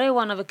 Alltså Sara är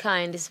one of a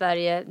kind i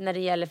Sverige när det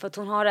gäller, för att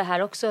hon har det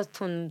här också att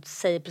hon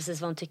säger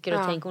precis vad hon tycker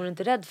och tänker. Hon är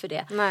inte rädd för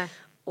det. Nej.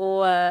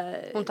 Och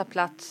hon tar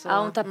plats.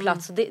 Ja, hon tar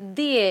plats. Och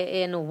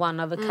det är nog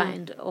one of a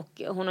kind.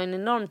 Och hon har en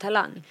enorm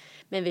talang.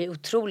 Men vi är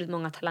otroligt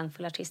många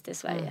talangfulla artister i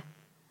Sverige.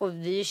 Och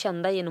vi är ju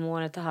kända genom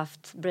året att ha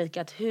haft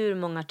breakat hur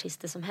många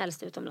artister som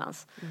helst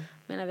utomlands.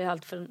 Men vi har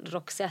allt från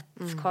Roxette,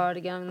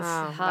 Cardigans,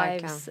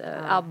 Hives,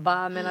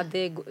 ABBA. Men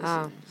det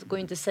går ju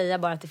inte att säga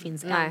bara att det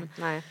finns en.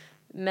 Nej.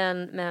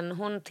 Men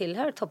hon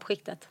tillhör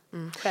toppskiktet.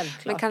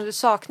 Självklart. Men kan du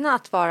sakna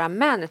att vara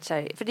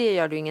manager? För det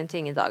gör du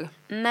ingenting idag.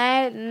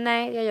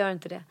 Nej, jag gör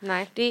inte det.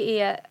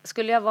 Nej.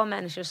 Skulle jag vara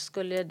manager så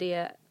skulle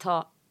det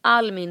ta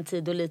all min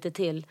tid och lite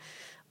till.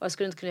 Och jag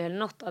skulle inte kunna göra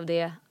något av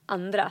det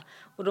andra.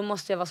 Och då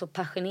måste jag vara så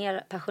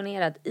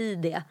passionerad i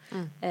det.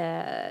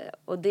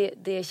 Och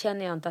det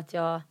känner jag inte att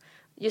jag...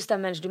 Just där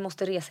människor, du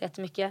måste resa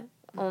jättemycket.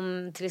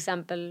 Om till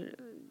exempel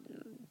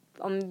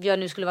om jag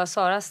nu skulle vara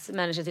Saras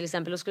manager till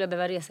exempel, då skulle jag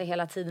behöva resa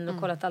hela tiden och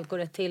kolla att allt går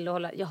rätt till.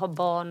 Och jag har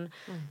barn,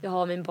 jag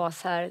har min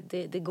bas här.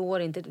 Det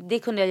går inte. Det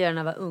kunde jag göra när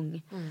jag var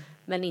ung,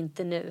 men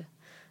inte nu.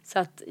 Så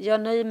att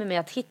jag nöjer mig med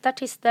att hitta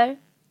artister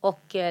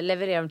och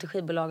leverera dem till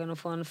skivbolagen och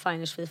få en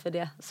finers fee för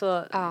det.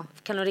 Så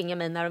kan de ringa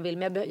mig när de vill.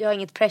 Men jag har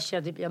inget pressure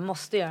att jag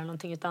måste göra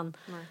någonting, utan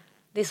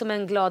det är som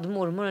en glad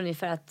mormor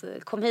ungefär, att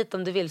kom hit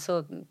om du vill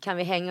så kan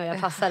vi hänga och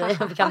jag passar dig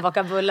och vi kan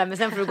baka bullar, men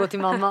sen får du gå till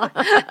mamma.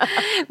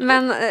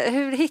 Men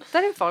hur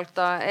hittar du folk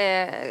då?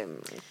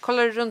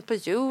 Kollar du runt på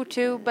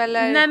YouTube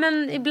eller? Nej,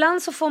 men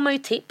ibland så får man ju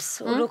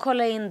tips och då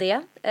kollar jag in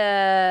det.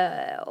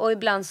 Och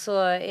ibland så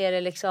är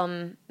det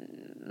liksom,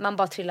 man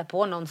bara trillar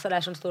på någon så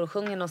där som står och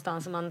sjunger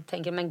någonstans och man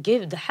tänker, men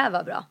gud, det här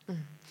var bra.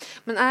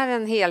 Men är det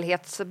en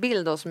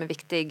helhetsbild då som är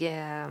viktig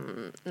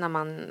när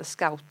man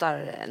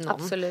scoutar någon?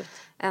 Absolut.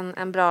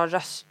 En bra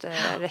röst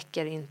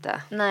räcker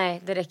inte.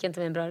 Nej, det räcker inte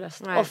med en bra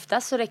röst. Nej.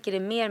 Oftast så räcker det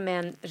mer med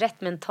en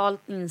rätt mental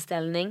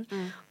inställning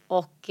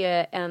och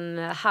en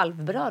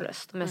halvbra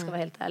röst, om jag ska vara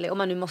helt ärlig. Om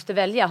man nu måste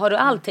välja, har du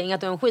allting,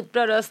 att du har en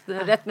skitbra röst,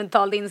 rätt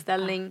mental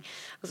inställning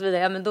och så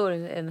vidare, ja men då är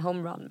det en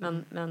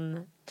homerun.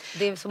 Men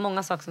det är så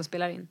många saker som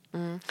spelar in.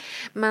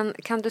 Men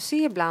kan du se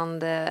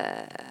ibland,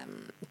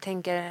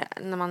 tänker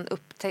när man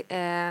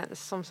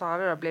som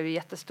Sara då, blev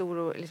jättestor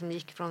och liksom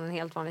gick från en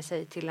helt vanlig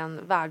tjej till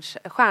en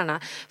världsstjärna,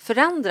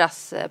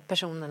 förändras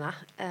personerna?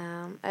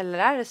 Eller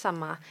är det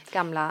samma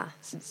gamla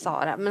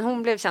Sara? Men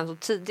hon blev känd så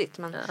tidigt.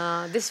 Men...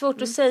 Ja, det är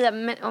svårt att säga,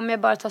 men om jag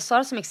bara tar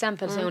Sara som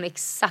exempel så är hon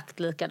exakt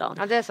likadan.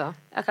 Ja, det är så.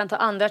 Jag kan ta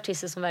andra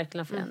artister som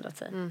verkligen har förändrat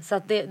sig. Så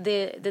att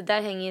det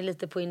där hänger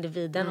lite på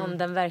individen, om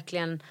den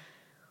verkligen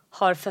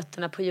har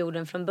fötterna på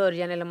jorden från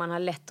början, eller om man har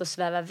lätt att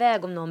sväva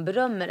iväg om någon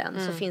berömmer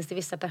den. Så finns det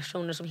vissa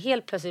personer som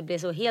helt plötsligt blir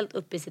så helt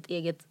uppe i sitt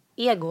eget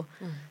ego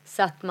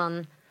så att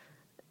man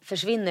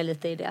försvinner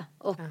lite i det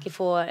och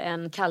får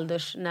en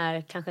kalldusch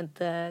när kanske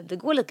inte det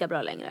går lika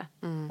bra längre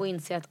och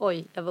inser att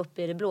oj, jag var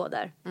uppe i det blå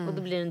där och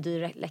då blir det en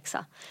dyr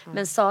läxa.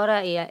 Men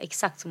Sara är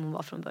exakt som hon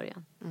var från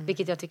början,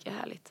 vilket jag tycker är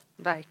härligt.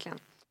 Verkligen.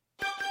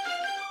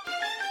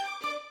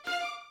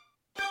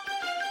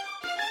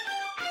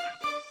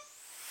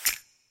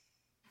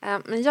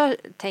 Men jag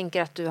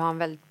tänker att du har en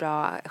väldigt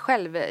bra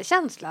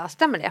självkänsla.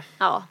 Stämmer det?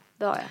 Ja,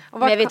 det har jag.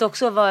 Men jag vet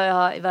också vad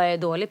jag är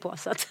dålig på.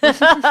 Så att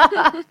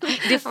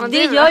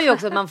det gör ju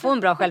också att man får en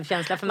bra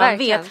självkänsla. För man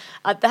Verkligen. vet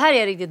att det här är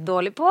jag riktigt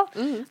dålig på.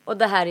 Och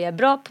det här är jag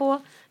bra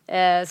på.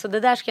 Så det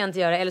där ska jag inte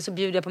göra. Eller så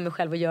bjuder jag på mig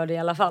själv och gör det i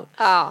alla fall.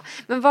 Ja,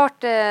 men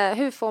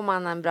hur får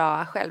man en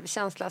bra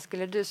självkänsla,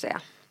 skulle du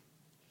säga?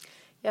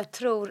 Jag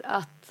tror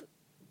att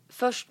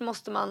först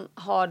måste man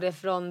ha det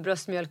från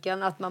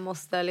bröstmjölken. Att man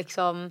måste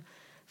liksom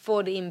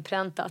få det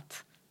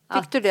inpräntat.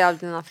 Fick du det av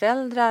dina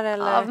föräldrar?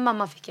 Eller? Ja, av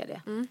mamma fick jag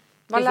det.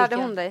 Vad lärde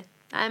hon dig?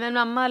 Nej, men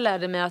mamma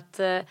lärde mig att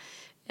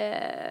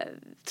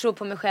tro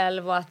på mig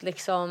själv och att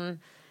liksom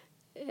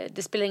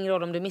det spelar ingen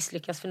roll om du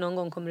misslyckas, för någon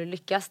gång kommer du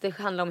lyckas. Det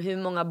handlar om hur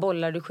många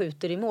bollar du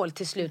skjuter i mål.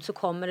 Till slut så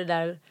kommer det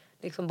där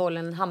liksom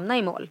bollen hamna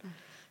i mål.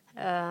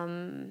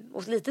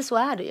 Och lite så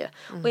är det ju.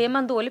 Och är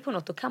man dålig på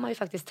något, då kan man ju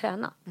faktiskt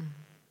träna.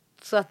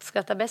 Så att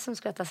skratta bäst som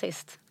skratta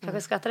sist.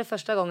 Kanske skrattade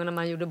första gången när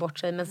man gjorde bort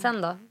sig. Men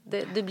sen då?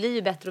 Det blir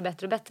ju bättre och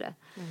bättre och bättre.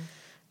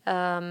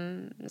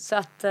 Så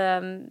att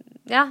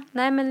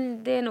nej,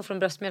 men det är nog från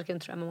bröstmjölken,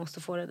 tror jag man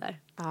måste få det där.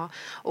 Ja.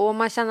 Och om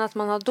man känner att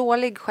man har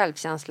dålig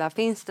självkänsla,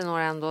 finns det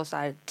några ändå så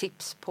här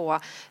tips på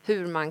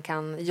hur man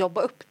kan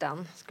jobba upp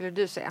den, skulle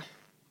du säga?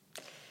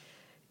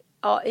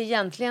 Ja,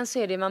 egentligen så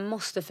är det, man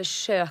måste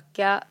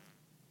försöka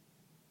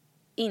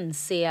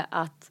inse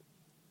att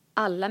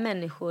alla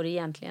människor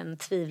egentligen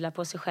tvivlar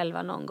på sig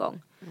själva någon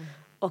gång.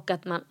 Och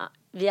att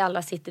vi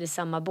alla sitter i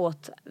samma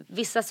båt.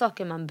 Vissa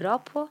saker är man bra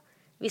på,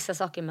 vissa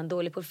saker är man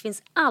dålig på. Det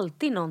finns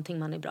alltid någonting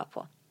man är bra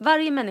på.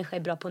 Varje människa är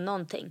bra på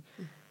någonting.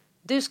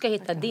 Du ska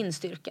hitta din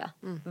styrka.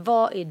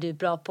 Vad är du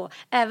bra på?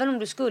 Även om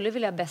du skulle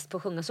vilja bäst på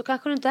att sjunga, så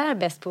kanske du inte är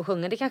bäst på att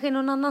sjunga. Det kanske är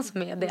någon annan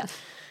som är det.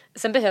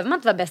 Sen behöver man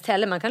inte vara bäst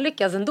heller. Man kan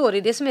lyckas ändå. Det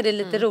är det som är det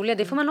lite roliga.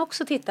 Det får man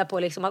också titta på.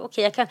 Liksom.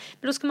 Okej, men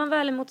då ska man vara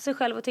ärlig mot sig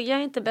själv och tycka, jag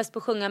är inte bäst på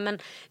att sjunga, men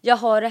jag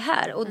har det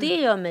här. Och det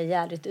gör mig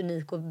jävligt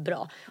unik och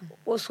bra.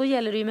 Och så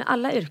gäller det ju med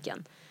alla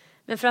yrken.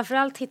 Men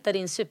framförallt hitta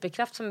din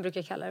superkraft, som jag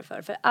brukar kalla det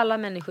för. För alla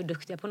människor är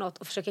duktiga på något.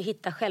 Och försöka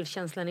hitta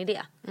självkänslan i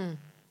det. Men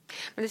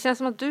det känns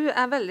som att du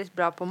är väldigt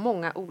bra på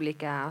många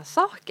olika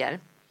saker.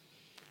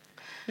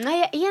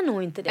 Nej, jag är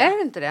nog inte det. Är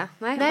du inte det?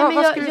 Nej. Nej,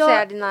 vad skulle du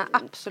säga är dina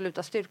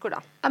absoluta styrkor då?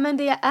 Ja, men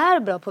det jag är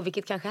bra på,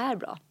 vilket kanske är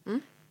bra.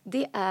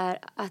 Det är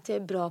att jag är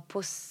bra på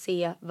att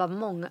se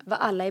vad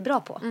alla är bra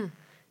på.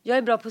 Jag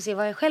är bra på att se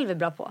vad jag själv är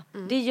bra på.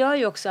 Det gör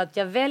ju också att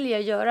jag väljer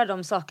att göra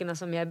de sakerna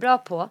som jag är bra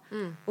på.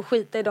 Och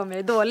skita i dem jag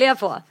är dåliga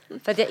på.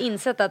 För att jag har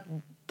insett att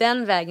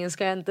den vägen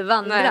ska jag inte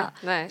vandra.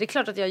 Nej. Det är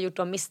klart att jag har gjort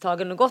de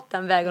misstagen och gått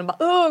den vägen och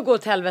bara, gå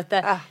åt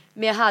helvete.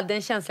 Men jag hade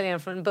en känsla redan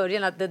från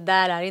början att det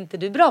där är inte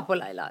du bra på,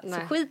 Laila.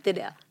 Så skit i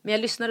det. Men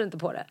jag lyssnade inte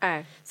på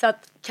det. Så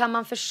att kan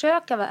man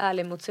försöka vara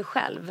ärlig mot sig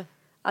själv,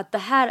 att det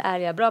här är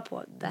jag bra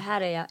på, det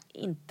här är jag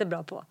inte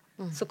bra på,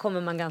 så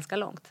kommer man ganska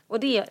långt. Och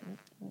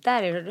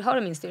där har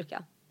du min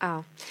styrka.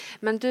 Ja,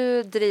 men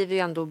du driver ju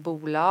ändå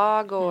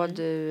bolag och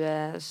du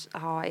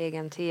har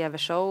egen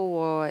tv-show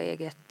och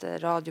eget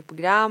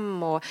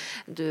radioprogram och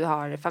du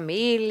har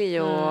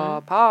familj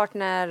och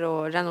partner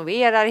och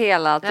renoverar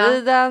hela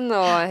tiden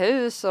och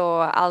hus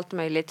och allt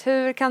möjligt.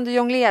 Hur kan du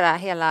jonglera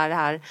hela det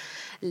här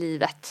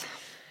livet?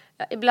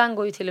 Ibland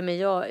går ju till och med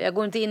jag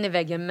går inte in i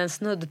väggen men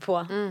snudd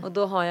på. Och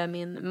då har jag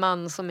min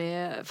man som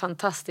är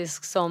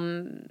fantastisk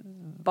som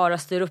bara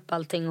styr upp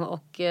allting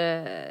och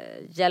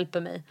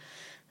hjälper mig.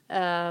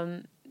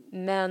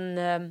 Men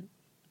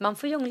man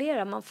får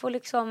jonglera, man får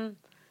liksom...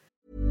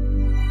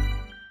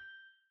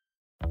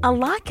 A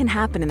lot can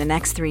happen in the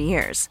next 3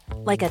 years.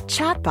 Like a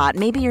chatbot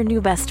may be your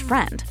new best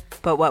friend.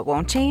 But what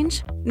won't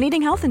change?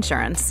 Needing health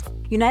insurance.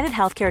 United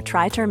Healthcare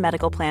Tri-Term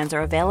Medical Plans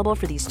are available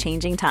for these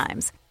changing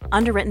times.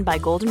 Underwritten by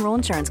Golden Rule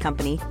Insurance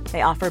Company,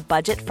 they offer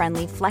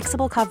budget-friendly,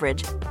 flexible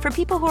coverage for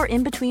people who are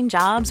in between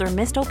jobs or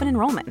missed open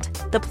enrollment.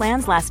 The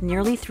plans last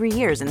nearly 3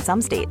 years in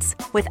some states,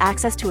 with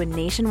access to a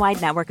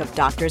nationwide network of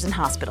doctors and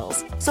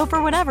hospitals. So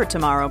for whatever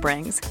tomorrow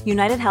brings,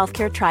 United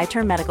Healthcare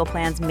Tri-Term Medical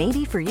Plans may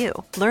be for you.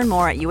 Learn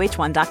more at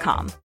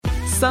uh1.com.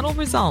 Subtle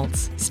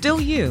results,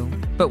 still you,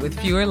 but with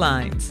fewer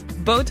lines.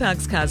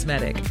 Botox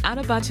Cosmetic, out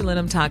of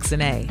botulinum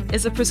toxin A,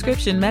 is a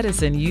prescription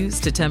medicine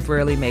used to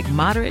temporarily make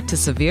moderate to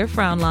severe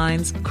frown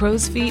lines,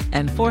 crow's feet,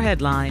 and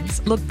forehead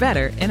lines look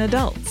better in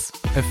adults.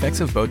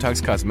 Effects of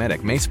Botox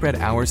Cosmetic may spread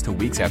hours to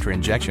weeks after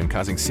injection,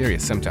 causing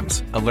serious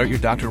symptoms. Alert your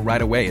doctor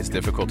right away as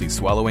difficulty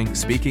swallowing,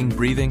 speaking,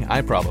 breathing,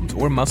 eye problems,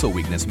 or muscle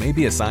weakness may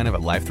be a sign of a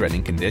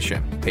life-threatening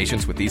condition.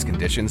 Patients with these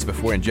conditions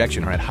before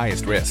injection are at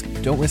highest risk.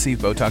 Don't receive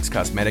Botox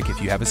Cosmetic if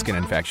you have a skin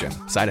infection.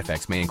 Side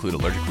effects may include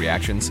allergic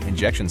reactions,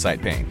 injection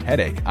site pain,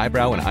 headache,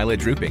 eyebrow and eyelid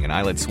drooping, and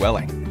eyelid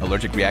swelling.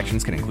 Allergic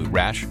reactions can include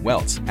rash,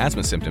 welts,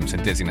 asthma symptoms,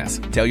 and dizziness.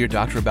 Tell your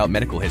doctor about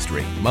medical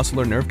history, muscle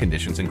or nerve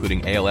conditions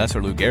including ALS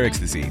or Lou Gehrig's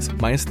disease,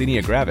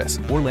 myasthenia gravis,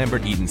 or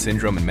Lambert-Eaton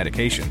syndrome and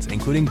medications,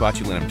 including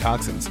botulinum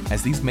toxins,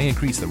 as these may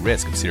increase the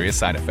risk of serious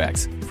side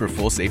effects. For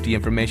full safety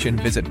information,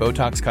 visit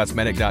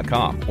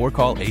BotoxCosmetic.com or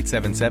call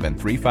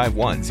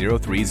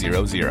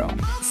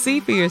 877-351-0300. See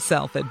for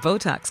yourself at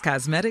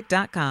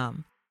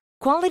BotoxCosmetic.com.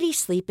 Quality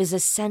sleep is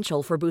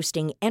essential for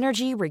boosting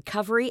energy,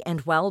 recovery,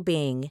 and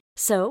well-being.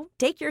 So,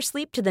 take your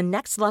sleep to the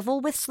next level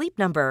with Sleep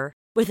Number.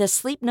 With a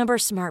Sleep Number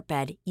smart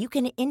bed, you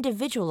can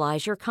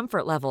individualize your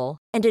comfort level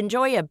and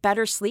enjoy a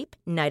better sleep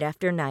night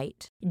after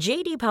night.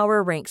 J.D.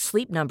 Power ranks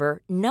Sleep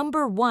Number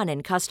 #1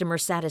 in customer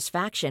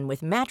satisfaction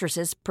with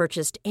mattresses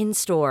purchased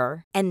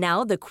in-store. And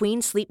now the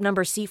Queen Sleep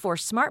Number C4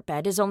 smart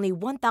bed is only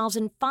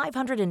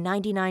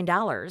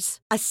 $1,599,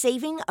 a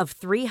saving of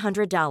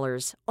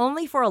 $300,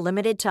 only for a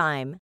limited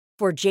time.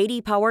 For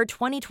JD Power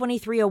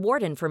 2023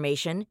 award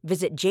information,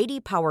 visit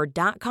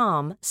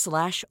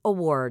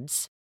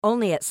jdpower.com/awards.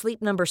 Only at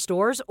Sleep Number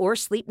stores or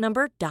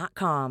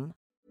sleepnumber.com.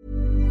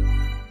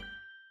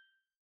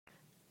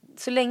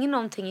 Så länge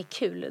någonting är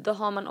kul, då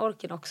har man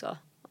orken också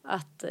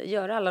att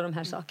göra alla de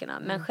här sakerna.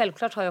 Men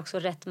självklart har jag också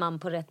rätt man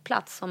på rätt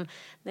plats. Som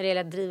när det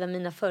gäller att driva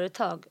mina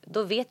företag,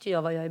 då vet ju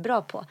jag vad jag är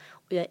bra på.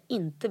 Och jag är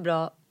inte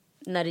bra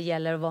när det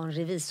gäller att vara en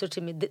revisor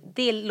till mig. Det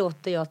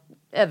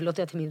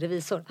överlåter jag till min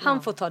revisor.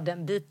 Han får ta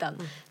den biten.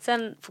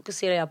 Sen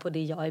fokuserar jag på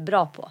det jag är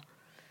bra på.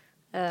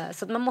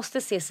 Så att man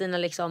måste se sina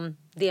liksom,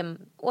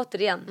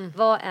 återigen,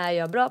 vad är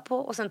jag bra på?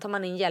 Och sen tar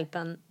man in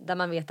hjälpen där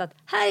man vet att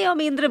här är jag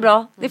mindre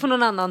bra, det får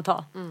någon annan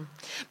ta.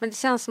 Men det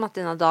känns som att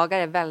dina dagar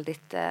är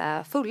väldigt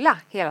fulla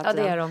hela tiden.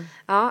 Ja, det är de.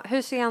 Ja,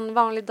 hur ser en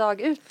vanlig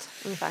dag ut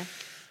ungefär?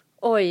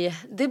 Oj,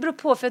 det beror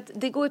på, för att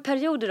det går i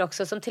perioder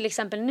också. Som till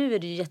exempel nu är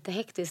det ju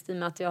jättehektiskt i och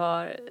med att jag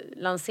har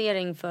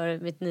lansering för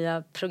mitt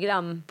nya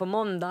program på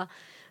måndag.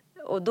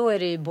 Och då är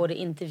det ju både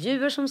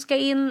intervjuer som ska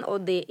in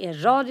och det är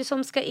radio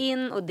som ska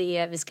in och det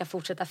är, vi ska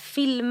fortsätta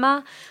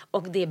filma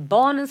och det är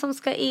barnen som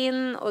ska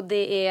in och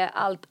det är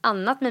allt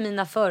annat med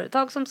mina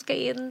företag som ska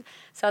in.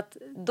 Så att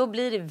då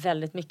blir det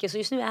väldigt mycket. Så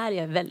just nu är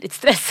jag väldigt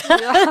stressad.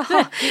 Ja.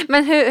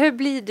 Men hur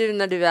blir du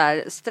när du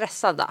är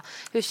stressad då?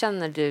 Hur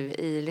känner du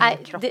i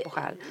din kropp och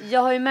själ?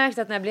 Jag har ju märkt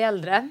att när jag blir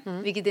äldre,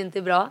 vilket inte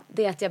är bra,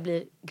 det är att jag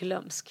blir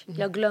glömsk.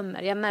 Jag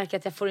glömmer. Jag märker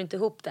att jag får inte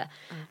ihop det.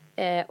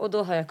 Och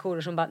då har jag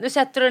koder som bara, nu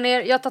sätter du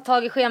ner, jag tar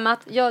tag i schemat,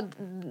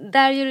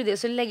 där gör du det.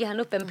 Så lägger han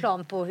upp en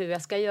plan på hur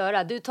jag ska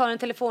göra. Du tar en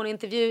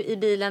telefonintervju i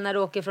bilen när du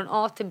åker från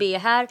A till B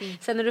här.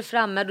 Sen är du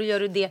framme, då gör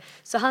du det.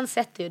 Så han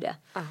sätter ju det.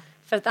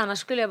 För att annars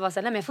skulle jag bara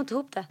säga, nej men jag får inte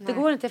ihop det. Det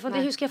går inte,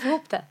 hur ska jag få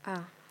ihop det?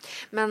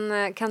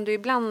 Men kan du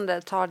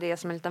ibland ta det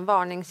som en liten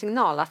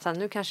varningssignal att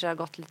nu kanske det har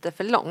gått lite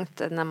för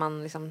långt när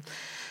man liksom...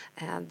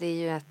 Det är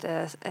ju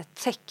ett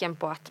tecken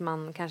på att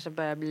man kanske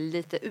börjar bli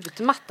lite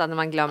utmattad när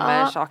man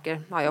glömmer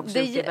saker. Har jag också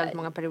gjort i väldigt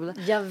många perioder.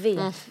 Jag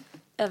vet.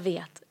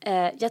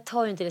 Jag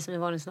tar ju inte det som en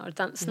varningssignal.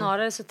 Utan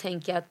snarare så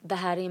tänker jag att det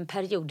här är en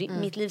period.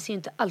 Mitt liv ser ju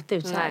inte alltid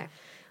ut så här.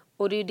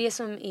 Och det är ju det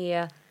som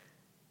är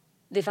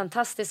det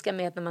fantastiska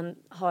med att när man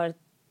har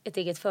ett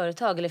eget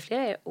företag eller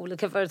flera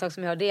olika företag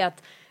som jag har, det är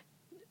att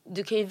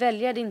du kan ju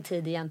välja din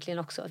tid egentligen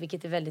också,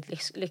 vilket är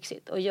väldigt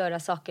lyxigt. Och göra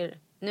saker,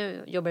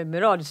 nu jobbar jag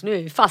med radio så nu är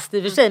jag fast i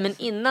och för sig. Men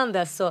innan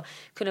dess så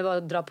kunde jag bara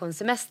dra på en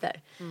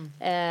semester.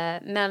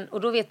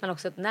 Och då vet man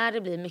också att när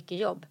det blir mycket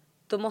jobb,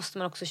 då måste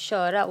man också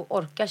köra och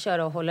orka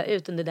köra och hålla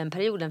ut under den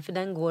perioden. För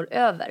den går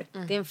över.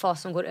 Det är en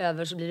fas som går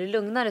över, så blir det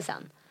lugnare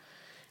sen.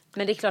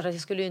 Men det är klart att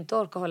jag skulle ju inte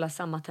orka hålla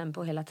samma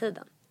tempo hela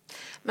tiden.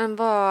 Men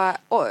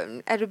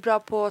är du bra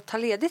på att ta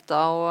ledigt då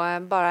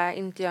och bara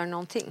inte göra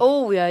någonting?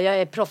 Ja, jag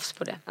är proffs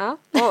på det. Ja.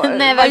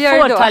 När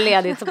jag får ta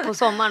ledigt på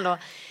sommaren då.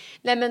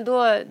 Nej, men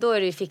då är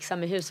det ju fixa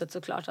med huset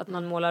såklart. Att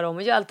man målar om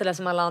och gör allt det där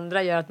som alla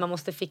andra gör. Att man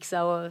måste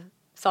fixa och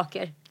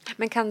saker.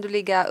 Men kan du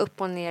ligga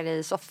upp och ner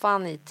i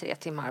soffan i 3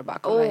 timmar och bara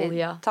kolla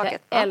i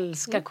taket? Jag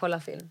älskar att kolla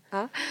film.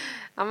 Ja,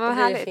 men vad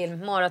härligt.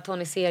 Film,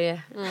 maraton i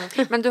serie.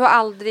 Men du har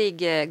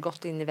aldrig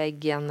gått in i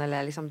väggen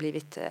eller liksom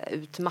blivit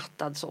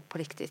utmattad så på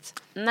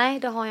riktigt? Nej,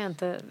 det har jag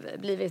inte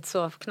blivit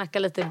så. Knacka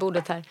lite i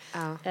bordet här.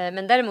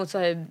 Men däremot så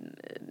har jag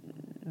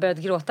börjat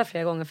gråta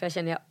flera gånger för jag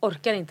känner att jag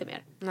orkar inte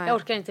mer. Nej. Jag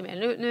orkar inte mer.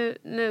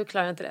 Nu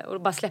klarar jag inte det.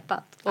 Och bara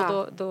släppa.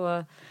 Och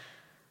då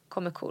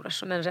kommer Korosh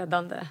som en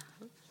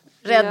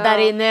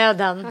räddare i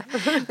nöden.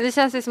 Men det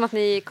känns ju som att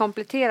ni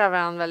kompletterar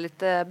varandra väldigt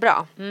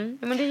bra.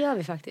 Men det gör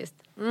vi faktiskt.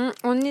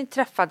 Och ni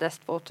träffades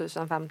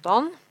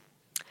 2015.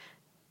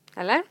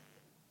 Eller?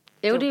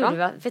 Jo, det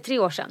gjorde vi för 3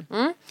 år sedan.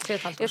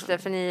 3,5 år Just det,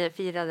 för ni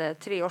firade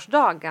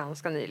 3-årsdag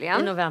ganska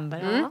nyligen. I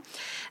november,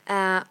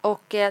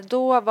 Och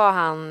då var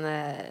han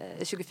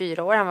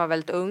 24 år, han var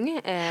väldigt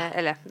ung.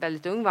 Eller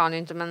väldigt ung var han ju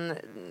inte, men...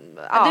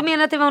 Ja. Du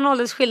menar att det var en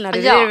åldersskillnad,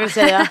 det du vill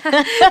säga?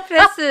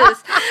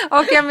 Precis.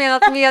 Och jag menar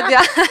att media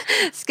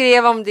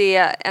skrev om det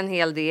en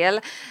hel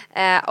del.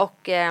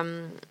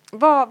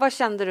 Vad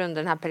kände du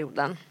under den här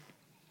perioden?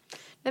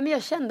 Nej, men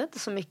jag kände inte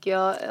så mycket.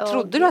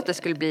 Trodde du att det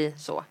skulle bli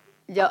så?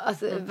 Ja,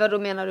 alltså, vad då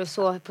menar du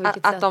så? På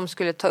vilket sätt? Att de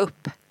skulle ta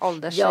upp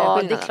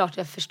åldersskillnaden? Ja, det är klart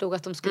jag förstod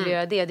att de skulle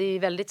göra det. Det är ju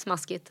väldigt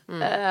smaskigt.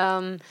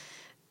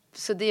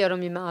 Så det gör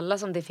de ju med alla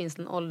som det finns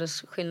en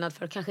åldersskillnad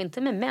för. Kanske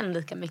inte med män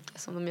lika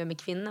mycket som de gör med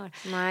kvinnor.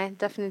 Nej,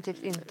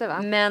 definitivt inte,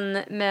 va?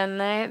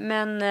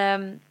 Men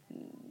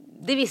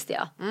det visste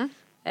jag.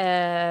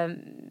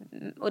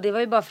 Och det var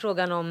ju bara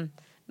frågan om...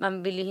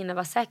 Man vill ju hinna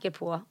vara säker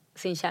på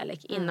sin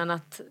kärlek innan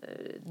att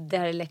det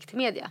här är läckt till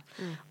media.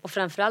 Och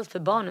framförallt för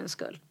barnens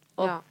skull.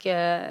 Och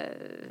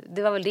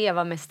det var väl det jag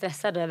var mest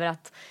stressad över,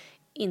 att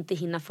inte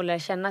hinna få lära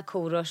känna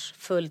Korosh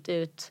fullt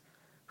ut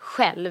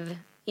själv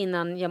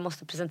innan jag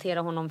måste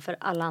presentera honom för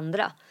alla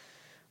andra.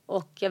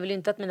 Och jag vill ju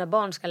inte att mina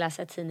barn ska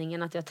läsa i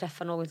tidningen att jag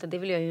träffar någon, utan det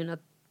vill jag ju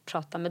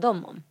prata med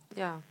dem om.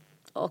 Ja.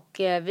 Och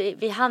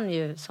vi hann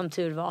ju som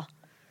tur var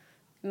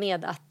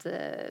med att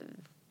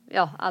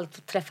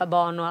allt träffa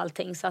barn och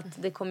allting, så att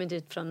det kom inte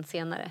ut från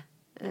senare.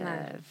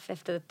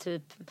 Efter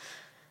typ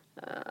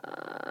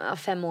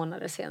 5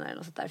 månader senare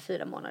och sånt där,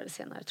 4 månader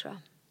senare tror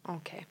jag.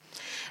 Okej.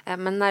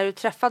 Men när du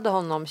träffade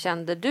honom,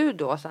 kände du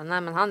då så här,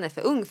 nej men han är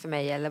för ung för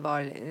mig, eller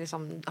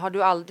har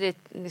du aldrig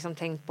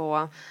tänkt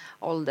på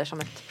ålder som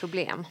ett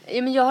problem?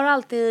 Ja, men jag har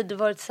alltid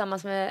varit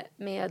tillsammans med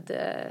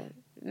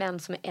män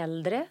som är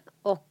äldre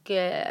och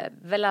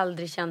väl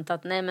aldrig känt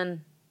att nej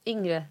men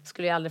yngre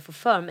skulle jag aldrig få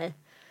för mig.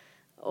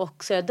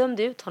 Och så jag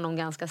dömde ut honom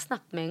ganska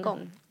snabbt med en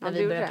gång när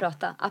vi började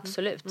prata.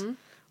 Absolut.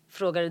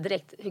 Frågade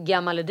direkt, hur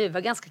gammal är du?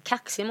 Var ganska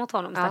kaxig mot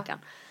honom, stackarn.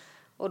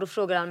 Och då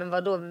frågade han, men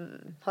vadå,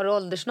 har du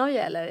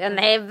åldersnöje eller?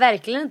 Nej,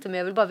 verkligen inte, men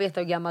jag vill bara veta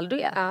hur gammal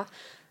du är. Ja.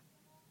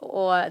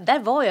 Och där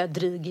var jag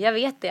dryg, jag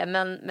vet det.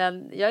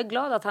 Men jag är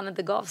glad att han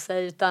inte gav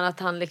sig, utan att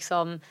han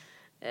liksom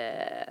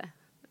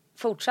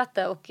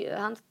fortsatte. Och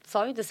han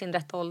sa ju inte sin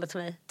rätta ålder till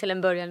mig till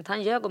en början.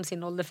 Han ljög om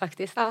sin ålder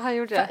faktiskt. Ja, han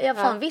gjorde det.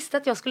 Jag visste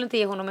att jag skulle inte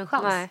ge honom en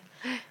chans. Nej.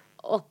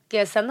 Och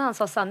sen när han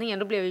sa sanningen,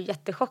 då blev jag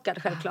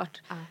jättechockad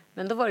självklart.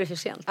 Men då var det för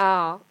sent.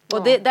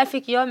 Och där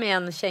fick jag med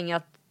en känga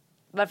att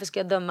varför ska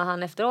jag döma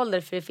han efter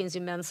ålder? För det finns ju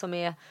män som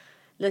är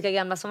lika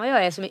gamla som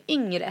jag är, som är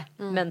yngre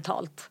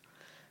mentalt.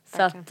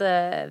 Så att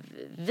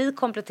vi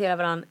kompletterar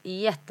varandra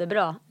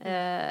jättebra.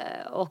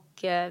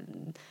 Och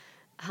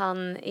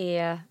han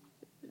är,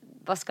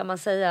 vad ska man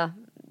säga,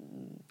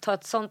 ta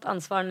ett sånt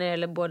ansvar när det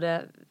gäller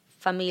både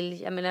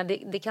familj. Jag menar,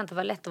 det kan inte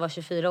vara lätt att vara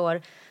 24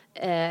 år.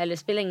 Eller det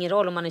spelar ingen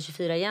roll om man är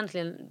 24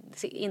 egentligen.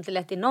 Det är inte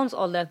lätt i någons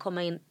ålder att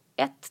komma in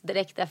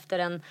direkt efter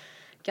en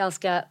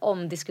ganska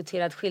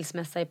omdiskuterad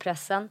skilsmässa i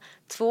pressen.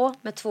 2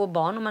 med 2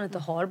 barn om man inte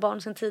har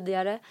barn sedan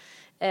tidigare.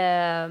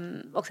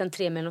 Och sen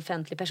 3 med en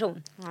offentlig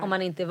person. Om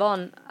man inte är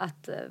van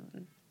att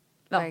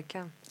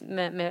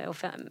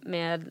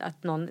med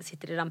att någon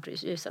sitter i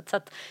rampljuset. Så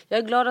att jag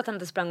är glad att han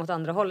inte sprang åt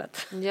andra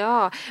hållet.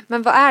 Ja,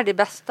 men vad är det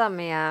bästa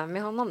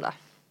med honom då?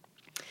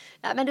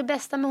 Ja, men det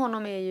bästa med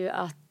honom är ju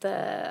att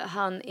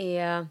han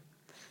är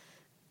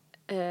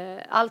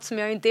allt som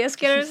jag inte är,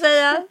 ska jag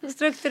säga.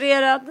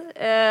 Strukturerad.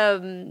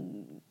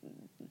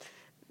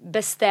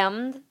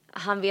 Bestämd.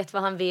 Han vet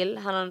vad han vill.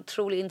 Han har en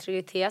otrolig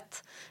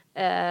integritet.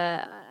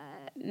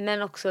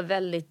 Men också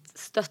väldigt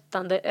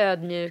stöttande,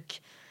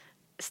 ödmjuk.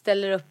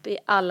 Ställer upp i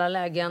alla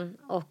lägen.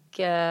 Och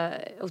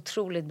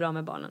otroligt bra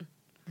med barnen.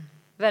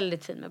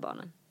 Väldigt fin med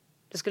barnen.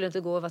 Det skulle inte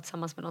gå att vara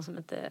tillsammans med någon som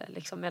inte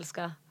liksom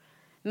älskar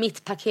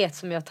mitt paket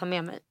som jag tar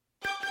med mig.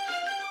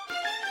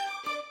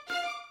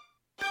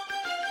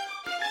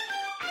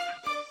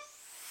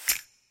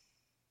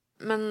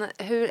 Men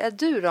hur är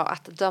du då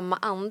att döma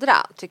andra,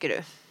 tycker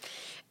du?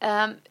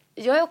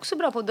 Jag är också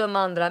bra på att döma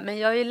andra, men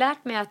jag har ju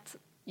lärt mig att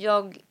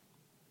jag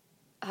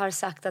har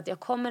sagt att jag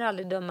kommer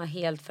aldrig döma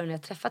helt förrän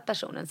jag träffat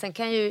personen. Sen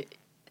kan ju...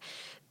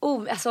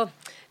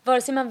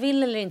 vare sig man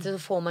vill eller inte så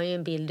får man ju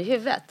en bild i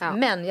huvudet. Ja.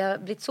 Men jag har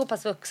blivit så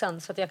pass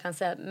vuxen så att jag kan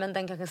säga, men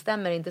den kanske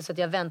stämmer inte, så att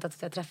jag väntat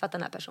tills jag träffat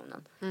den här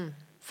personen.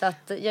 Så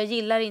att jag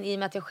gillar, i och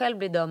med att jag själv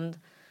blir dömd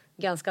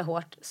ganska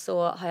hårt,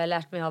 så har jag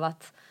lärt mig av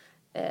att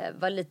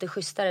vara lite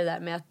schysstare där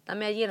med att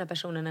jag ger den här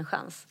personen en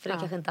chans. För det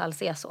kanske inte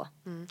alls är så.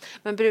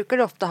 Men brukar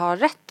du ofta ha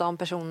rätt om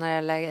personer,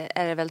 eller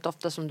är det väldigt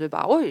ofta som du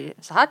bara, oj,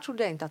 så här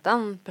trodde jag inte att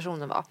den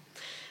personen var?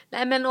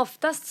 Nej, men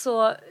oftast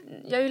så,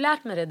 jag har ju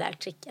lärt mig det där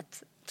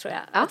tricket, tror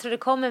jag. Jag tror det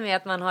kommer med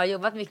att man har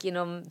jobbat mycket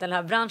inom den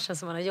här branschen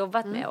som man har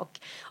jobbat med. Och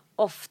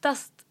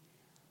oftast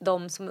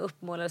de som är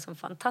uppmålade som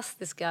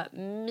fantastiska,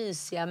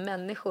 mysiga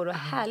människor och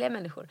härliga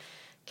människor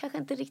kanske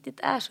inte riktigt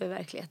är så i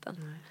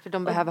verklieten. För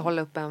de behöver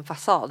hålla upp en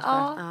fasad.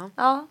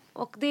 Ja,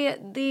 och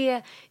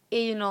det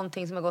är ju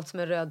någonting som har gått som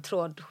en röd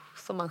tråd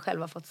som man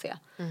själv har fått se.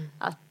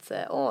 Att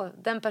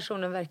den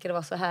personen verkar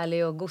vara så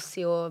härlig och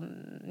gossig och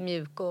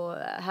mjuk och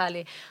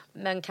härlig,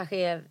 men kanske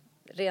är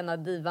rena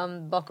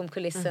divan bakom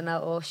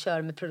kulisserna och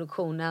kör med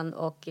produktionen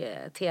och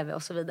tv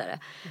och så vidare.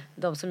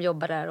 De som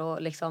jobbar där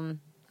och liksom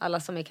alla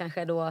som är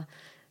kanske då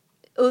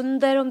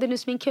under, om det är nu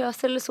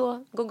sminköser eller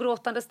så, går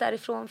gråtandes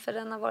därifrån för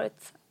den har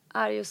varit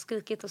arg och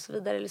skrikigt och så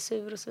vidare, eller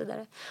sur och så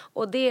vidare.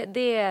 Och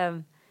det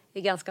är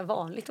ganska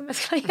vanligt, om jag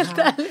ska vara helt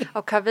ärlig.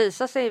 Och har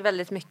visat sig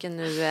väldigt mycket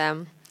nu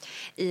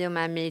i och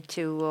med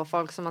MeToo och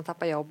folk som har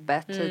tappat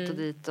jobbet hit och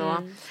dit.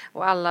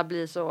 Och alla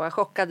blir så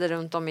chockade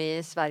runt om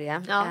i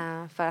Sverige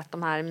för att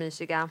de här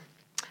mysiga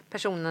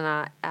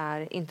personerna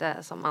är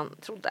inte som man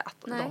trodde att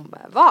de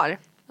var.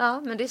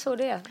 Ja, men det är så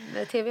det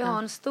är. TV har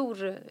en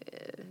stor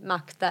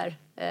makt där.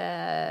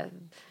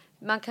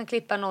 Man kan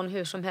klippa någon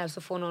hur som helst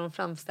och få någon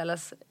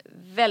framställas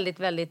väldigt,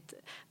 väldigt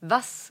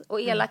vass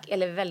och elak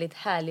eller väldigt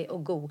härlig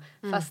och god.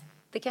 Fast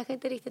det kanske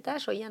inte riktigt är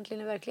så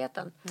egentligen i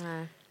verkligheten.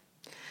 Nej.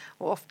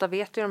 Och ofta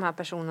vet ju de här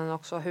personerna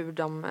också hur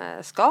de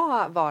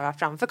ska vara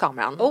framför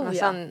kameran. Men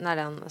sen när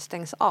den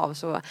stängs av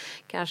så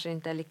kanske det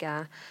inte är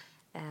lika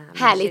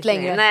härligt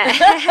längre. Nej,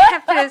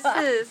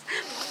 precis.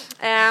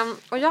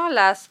 Och jag har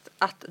läst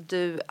att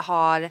du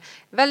har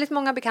väldigt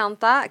många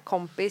bekanta,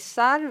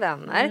 kompisar,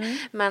 vänner.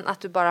 Men att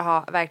du bara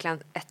har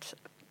verkligen ett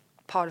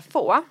par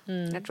få.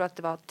 Jag tror att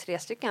det var 3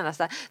 stycken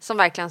nästan. Som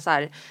verkligen så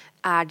här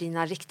är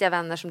dina riktiga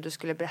vänner som du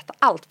skulle berätta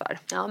allt för.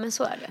 Ja, men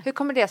så är det. Hur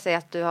kommer det sig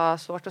att du har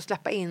svårt att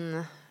släppa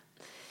in?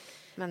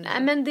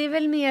 Nej, men det är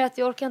väl mer att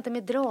jag orkar inte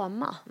med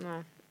drama.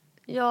 Nej.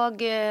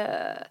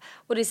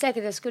 Och det är säkert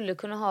att jag skulle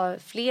kunna ha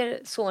fler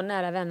så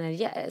nära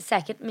vänner.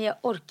 Säkert, men jag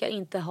orkar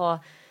inte ha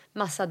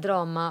massa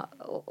drama.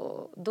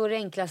 Och då är det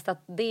enklast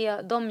att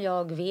de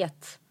jag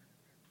vet,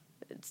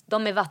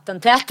 de är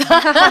vattentäta.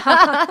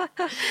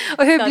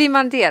 Och hur blir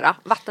man det då?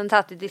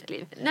 Vattentät i ditt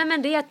liv? Nej,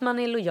 men det är att man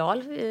är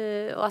lojal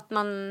och att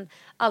man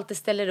alltid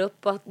ställer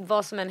upp och att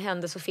vad som än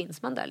händer så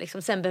finns man där.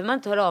 Liksom. Sen behöver man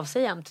inte höra av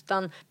sig jämt,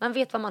 utan man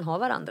vet vad man har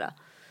varandra.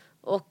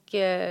 Och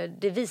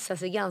det visar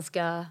sig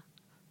ganska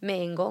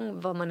med en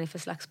gång vad man är för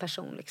slags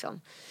person.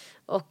 Liksom.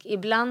 Och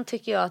ibland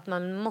tycker jag att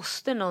man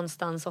måste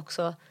någonstans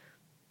också...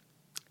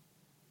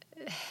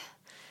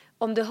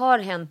 Om det har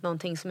hänt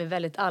någonting som är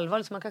väldigt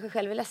allvarligt som man kanske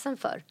själv är ledsen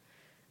för,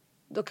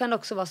 då kan det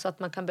också vara så att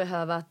man kan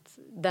behöva att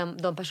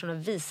de personerna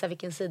visar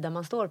vilken sida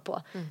man står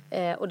på.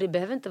 Och det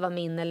behöver inte vara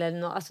min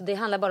eller alltså det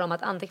handlar bara om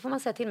att antingen får man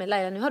säga till mig,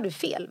 Laila, nu har du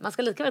fel. Man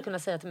ska lika väl kunna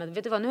säga till mig,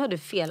 vet du vad, nu har du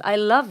fel. I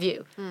love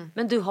you.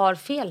 Men du har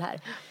fel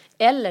här.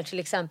 Eller till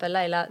exempel,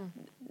 Laila,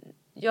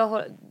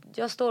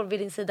 jag står vid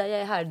din sida,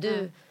 jag är här.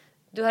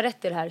 Du har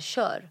rätt i det här,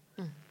 kör.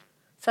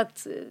 Så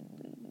att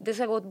det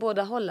ska gå åt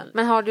båda hållen.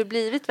 Men har du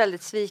blivit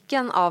väldigt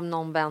sviken av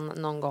någon vän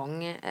någon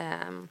gång?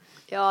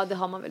 Ja, det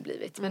har man väl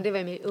blivit. Men det var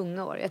i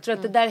unga år. Jag tror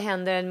att det där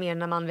händer mer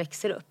när man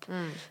växer upp.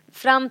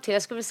 Fram till,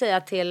 jag skulle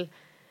säga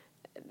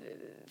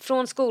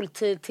från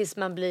skoltid tills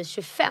man blir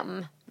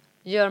 25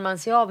 gör man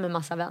sig av med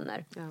massa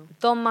vänner. Ja.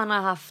 De man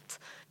har haft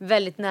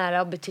väldigt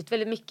nära och betytt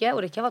väldigt mycket.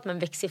 Och det kan vara att man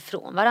växer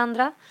ifrån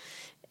varandra.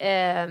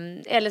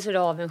 Eller så är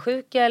det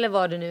avundsjuka eller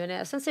vad det nu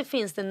är. Sen så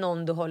finns det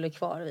någon du håller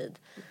kvar vid.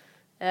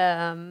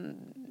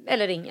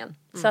 Eller ingen.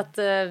 Så att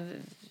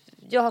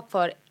jag har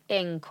kvar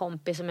en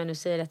kompis som jag nu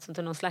säger rätt, som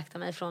inte någon slaktar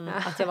mig från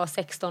att jag var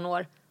 16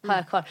 år. Har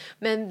jag kvar.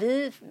 Men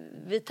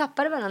vi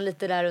tappade varandra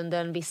lite där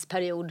under en viss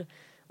period.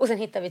 Och sen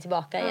hittade vi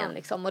tillbaka igen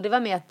liksom. Och det var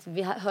med att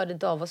vi hörde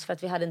inte av oss för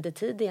att vi hade inte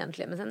tid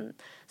egentligen. Men sen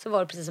så var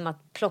det precis som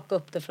att plocka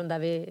upp det från där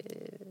vi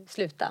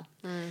slutade.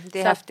 Det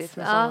är så häftigt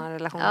med sådana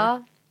relationer.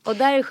 Ja. Och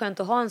där är det skönt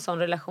att ha en sån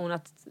relation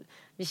att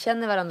vi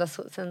känner varandra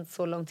sen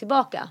så långt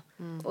tillbaka.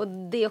 Och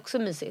det är också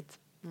mysigt.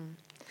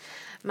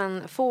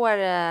 Men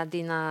får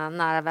dina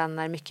nära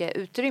vänner mycket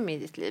utrymme i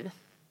ditt liv?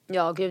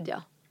 Ja, gud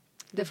ja.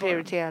 Du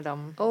prioriterar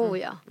dem? Oh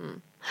ja.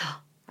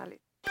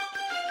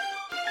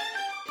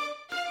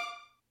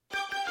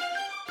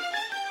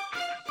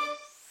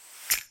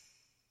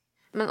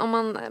 Men om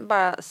man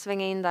bara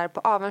svänger in där på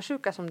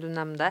avundsjuka som du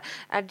nämnde.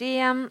 Är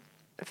det,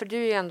 för du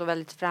är ju ändå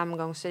väldigt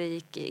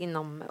framgångsrik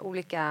inom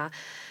olika,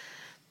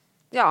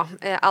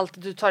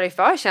 allt du tar dig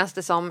för känns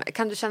det som.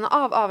 Kan du känna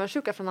av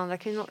avundsjuka från andra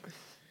kvinnor?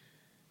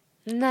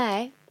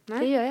 Nej,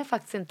 det gör jag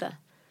faktiskt inte.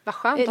 Vad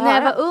skönt att När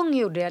jag höra. var ung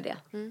gjorde jag det.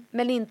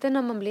 Men inte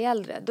när man blir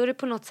äldre. Då är det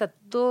på något sätt,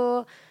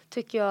 då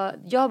tycker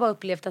jag har bara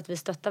upplevt att vi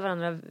stöttar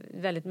varandra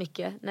väldigt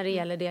mycket när det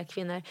gäller det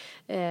kvinnor.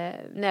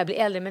 När jag blir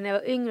äldre, men när jag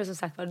var yngre som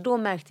sagt var, då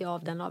märkte jag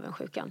av den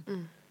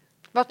avundsjukan.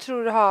 Vad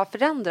tror du har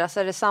förändrats?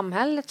 Är det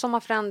samhället som har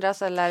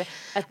förändrats eller?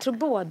 Jag tror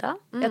båda.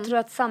 Jag tror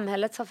att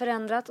samhället har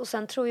förändrats och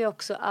sen tror jag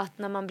också att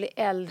när man blir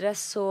äldre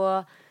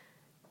så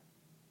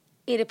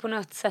är det på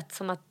något sätt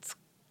som att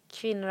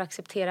kvinnor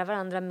accepterar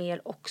varandra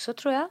mer också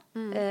tror jag.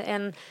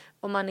 Än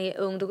om man är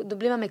ung, då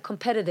blir man mer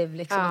competitive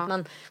liksom. Ja, att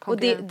man, och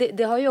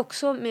det har ju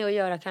också med att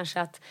göra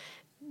kanske att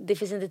det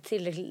finns inte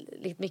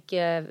tillräckligt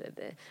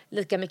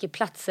lika mycket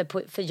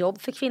platser för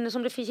jobb för kvinnor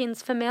som det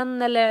finns för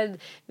män. Eller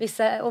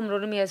vissa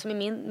områden mer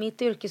som i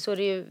mitt yrke så är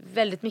det ju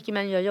väldigt mycket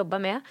män jag jobbar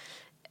med.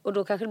 Och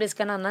då kanske det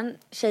ska en annan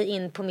tjej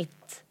in på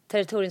mitt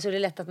territorium så är det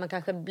lätt att man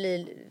kanske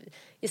blir,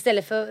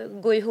 istället för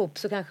att gå ihop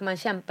så kanske man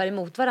kämpar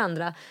emot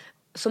varandra.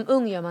 Som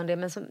ung gör man det,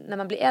 men när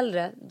man blir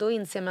äldre då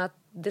inser man att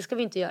det ska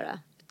vi inte göra.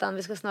 Utan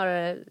vi ska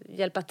snarare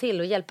hjälpa till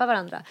och hjälpa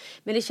varandra.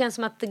 Men det känns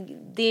som att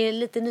det är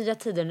lite nya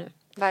tider nu.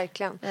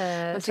 Verkligen.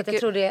 Så jag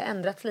tror det har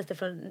ändrats lite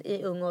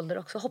i ung ålder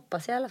också,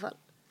 hoppas jag i alla fall.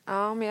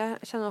 Ja, men jag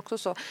känner också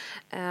så.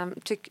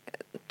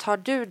 Tar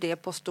du det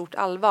på stort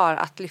allvar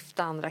att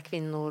lyfta andra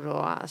kvinnor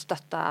och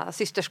stötta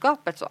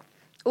systerskapet så?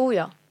 Oh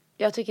ja,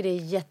 jag tycker det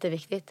är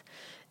jätteviktigt.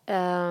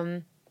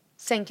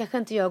 Sen kanske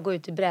inte jag går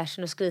ut i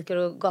bräschen och skriker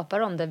och gapar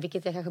om det,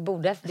 vilket jag kanske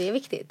borde, för det är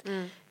viktigt.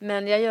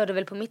 Men jag gör det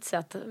väl på mitt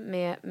sätt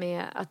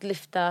med att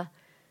lyfta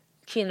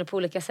kvinnor på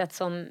olika sätt.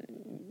 Som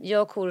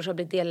jag och Korosh har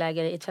blivit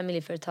delägare i ett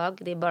familjeföretag.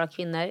 Det är bara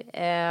kvinnor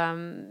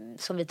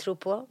som vi tror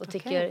på och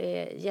tycker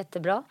är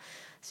jättebra.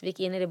 Så vi gick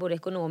in i det både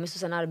ekonomiskt och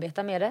sen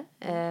arbeta med det.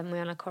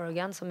 Mojana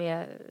Corrigan som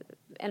är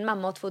en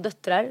mamma och 2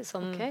 döttrar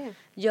som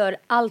gör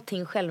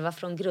allting själva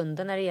från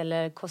grunden när det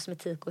gäller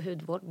kosmetik och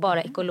hudvård.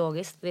 Bara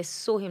ekologiskt. Det är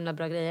så himla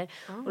bra grejer.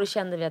 Och då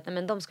kände vi att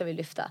men de ska vi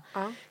lyfta.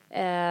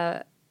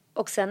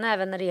 Och sen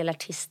även när det gäller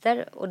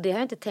artister. Och det har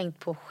jag inte tänkt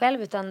på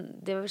själv utan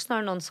det var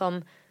snarare någon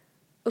som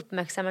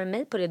uppmärksammar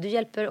mig på det. Du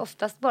hjälper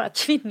oftast bara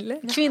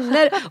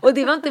kvinnor. Och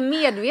det var inte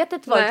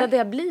medvetet valt att det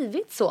har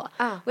blivit så.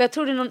 Och jag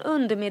tror det är någon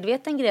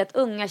undermedveten grej att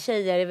unga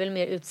tjejer är väl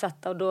mer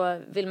utsatta och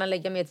då vill man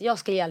lägga med att jag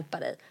ska hjälpa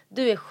dig.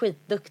 Du är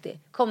skitduktig.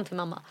 Kom till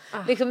mamma.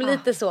 Liksom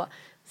lite så.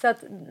 Så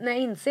att när jag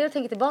inser och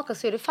tänker tillbaka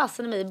så är det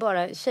fasen i mig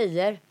bara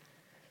tjejer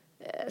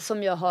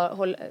som jag har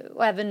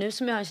och även nu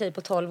som jag har en tjej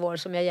på 12 år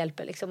som jag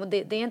hjälper liksom. Och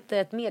det är inte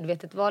ett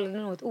medvetet val, det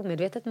är något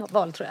omedvetet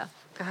val tror jag.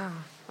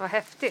 Vad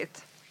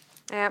häftigt.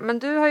 Men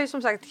du har ju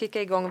som sagt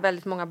kickat igång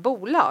väldigt många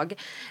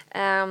bolag.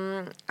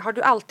 Har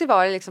du alltid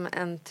varit liksom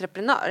en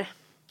entreprenör?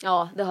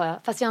 Ja, det har jag.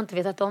 Fast jag har inte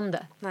vetat om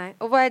det. Nej.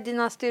 Och vad är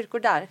dina styrkor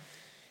där?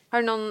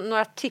 Har du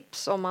några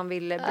tips om man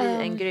vill bli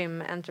en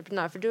grym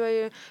entreprenör? För du har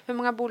ju, hur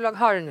många bolag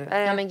har du nu?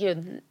 Ja men gud,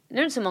 nu är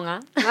det inte så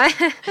många. Nej.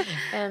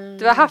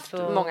 Du har haft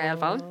många i alla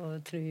fall.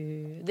 3.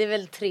 Det är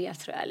väl 3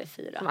 tror jag, eller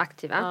 4. Som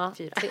aktiva? Ja,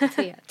 4.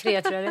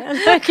 3 tror jag det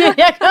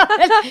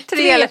är.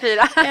 3 eller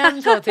 4?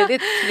 1, 2, 3, det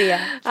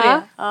är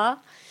 3.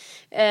 Ja.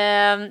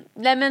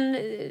 Nej men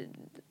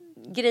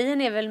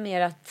grejen är väl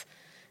mer att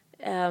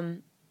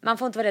man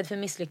får inte vara rädd för att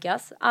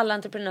misslyckas. Alla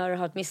entreprenörer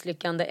har ett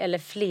misslyckande eller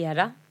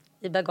flera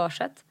i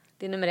bagaget.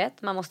 Det är nummer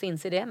 1. Man måste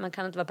inse det. Man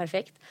kan inte vara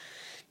perfekt.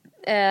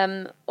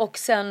 Och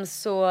sen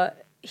så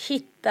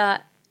hitta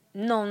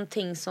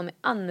någonting som är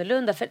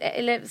annorlunda.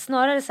 Eller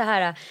snarare så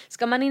här.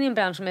 Ska man in i en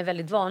bransch som är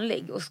väldigt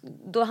vanlig. Och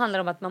då handlar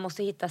det om att man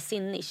måste hitta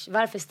sin nisch.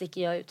 Varför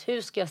sticker jag ut?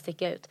 Hur ska jag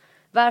sticka ut?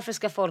 Varför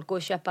ska folk gå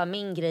och köpa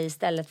min grej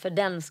istället för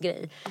dens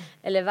grej?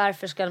 Eller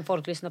varför ska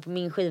folk lyssna på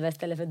min skiva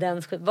istället för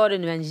dens skiva? Vad det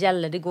nu än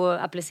gäller. Det går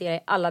att applicera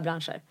i alla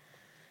branscher.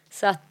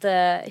 Så att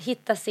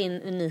hitta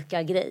sin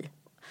unika grej.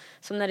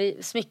 Som när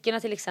det smyckorna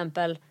till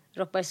exempel,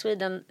 Rock by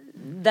Sweden,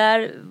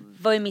 där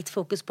var ju mitt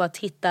fokus på att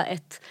hitta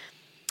ett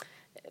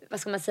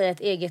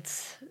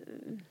eget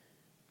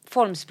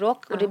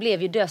formspråk. Och det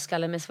blev ju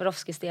dödskallar med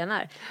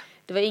Swarovski-stenar.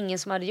 Det var ingen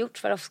som hade gjort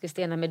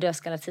Swarovski-stenar med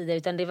dödskallar tidigare,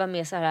 utan det var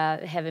mer så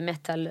här heavy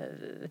metal,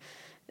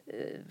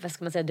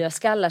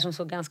 dödskallar som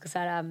såg ganska så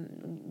här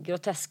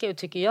groteska ut,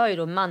 tycker jag ju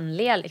då,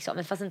 manliga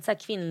liksom. Fast inte så här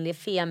kvinnlig,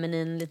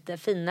 feminin, lite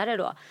finare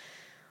då.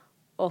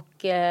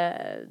 Och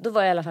då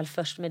var jag i alla fall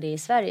först med det i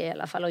Sverige i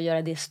alla fall. Och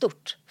göra det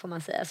stort, får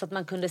man säga. Så att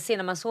man kunde se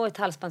när man såg ett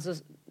halsband. Så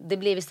det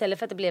blev istället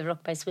för att det blev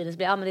Rock by Sweden. Så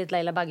blev men det är ett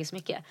Laila Bagge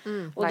smycke.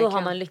 Och då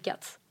har man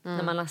lyckats.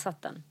 När man har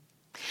satt den.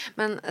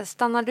 Men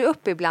stannar du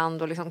upp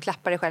ibland och liksom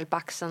klappar dig själv på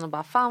axeln. Och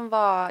bara, fan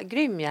vad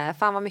grym jag är.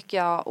 Fan vad mycket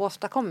jag har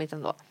åstadkommit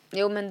ändå.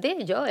 Jo men det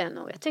gör jag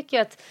nog. Jag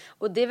tycker att,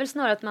 och det är väl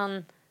snarare att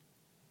man...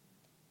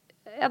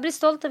 Jag blir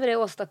stolt över det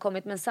jag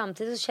åstadkommit, men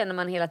samtidigt så känner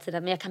man hela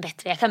tiden att jag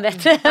kan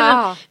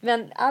bättre.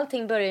 Men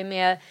allting börjar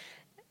med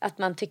att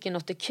man tycker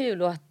något är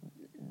kul och att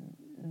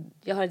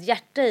jag har ett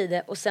hjärta i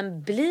det och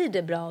sen blir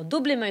det bra. Och då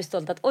blir man ju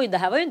stolt att oj, det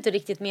här var ju inte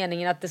riktigt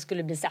meningen att det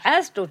skulle bli så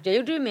här stort. Jag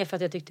gjorde det mer för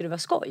att jag tyckte det var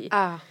skoj.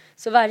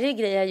 Så varje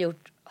grej jag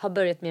gjort har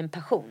börjat med en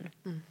passion.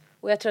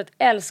 Och jag tror att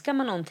älskar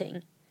man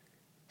någonting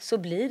så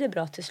blir det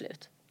bra till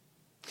slut.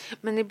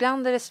 Men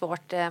ibland är det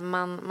svårt.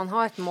 Man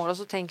har ett mål och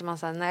så tänker man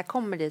så här, när jag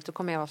kommer dit då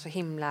kommer jag vara så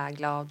himla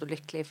glad och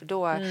lycklig. För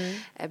då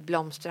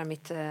blomstrar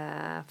mitt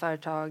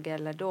företag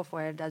eller då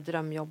får jag det där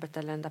drömjobbet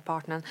eller den där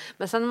partnern.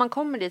 Men sen när man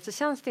kommer dit så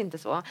känns det inte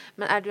så.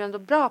 Men är du ändå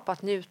bra på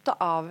att njuta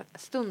av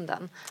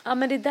stunden? Ja,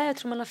 men det är där jag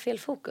tror man har fel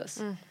fokus.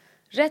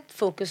 Rätt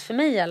fokus för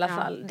mig i alla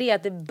fall, det är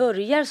att det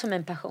börjar som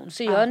en passion.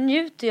 Så jag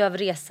njuter ju av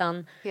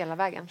resan. Hela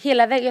vägen.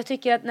 Jag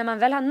tycker att när man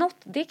väl har nått,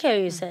 det kan jag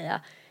ju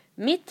säga.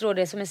 Mitt råd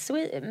är som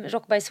är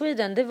Rock by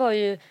Sweden,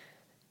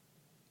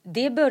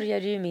 det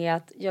började ju med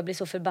att jag blev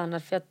så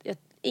förbannad för att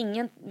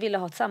ingen ville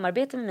ha ett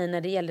samarbete med mig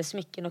när det gällde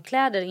smycken och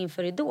kläder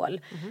inför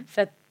Idol.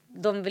 För att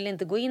de ville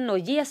inte gå in och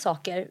ge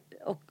saker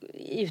och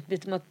i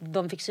utbyte mot att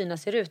de fick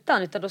synas i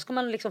rutan, utan då ska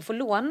man liksom få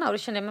låna. Och då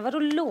kände jag, men vadå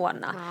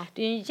låna? Ja.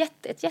 Det är ju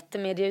ett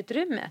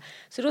jättemediautrymme.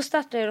 Så då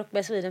startade jag Rock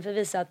by Sweden för att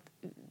visa att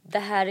det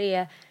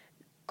här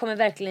kommer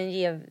verkligen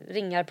ge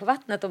ringar på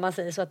vattnet, om man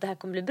säger så, att det här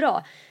kommer bli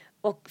bra.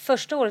 Och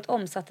första året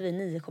omsatte vi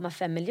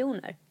 9,5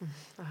 miljoner.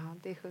 Aha,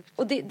 det är sjukt.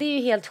 Och det är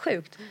ju helt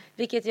sjukt.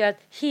 Vilket gör att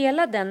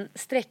hela den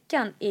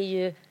sträckan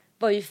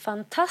var ju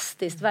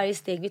fantastiskt varje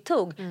steg vi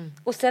tog.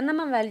 Och sen när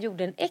man väl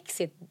gjorde en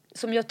exit,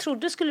 som jag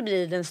trodde skulle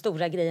bli den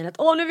stora grejen, att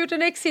nu har vi gjort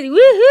en exit,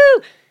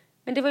 woohoo!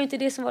 Men det var ju inte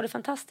det som var det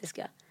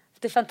fantastiska.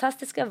 Det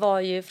fantastiska var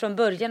ju från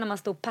början när man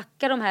stod och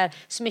packade de här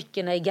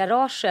smyckena i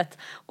garaget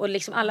och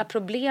liksom alla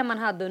problem man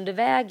hade under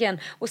vägen,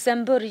 och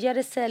sen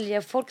började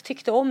sälja, folk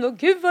tyckte om det, och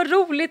gud vad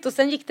roligt, och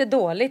sen gick det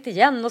dåligt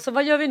igen och så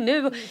vad gör vi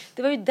nu?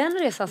 Det var ju den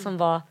resan som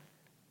var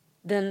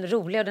den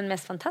roliga och den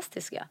mest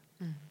fantastiska.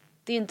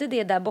 Det är ju inte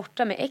det där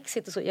borta med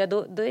exit och så. Ja,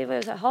 då var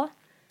jag så här,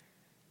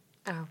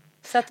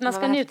 så att man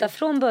ska njuta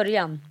från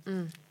början.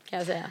 Kan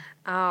jag säga.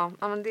 Ja,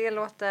 men det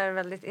låter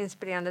väldigt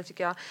inspirerande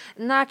tycker jag.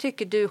 När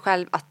tycker du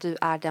själv att du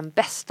är den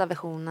bästa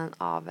versionen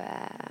av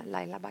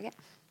Laila Bagge?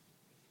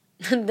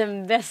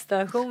 Den bästa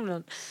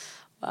versionen?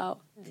 Wow.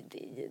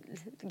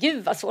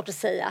 Gud vad svårt att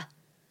säga.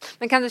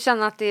 Men kan du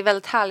känna att det är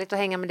väldigt härligt att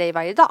hänga med dig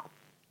varje dag?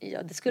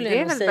 Ja, det skulle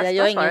jag nog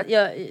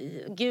säga.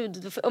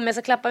 Gud, om jag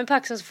ska klappa mig på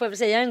axeln så får jag väl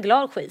säga jag är en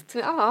glad skit.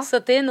 Ja, så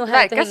att det är nog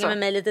härligt att hänga med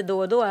mig lite då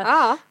och då.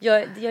 Ja.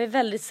 Jag är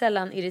väldigt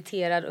sällan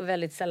irriterad och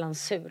väldigt sällan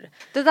sur.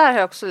 Det där har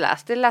jag också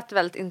läst. Det lät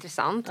väldigt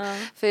intressant. Ja.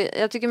 För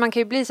jag tycker man kan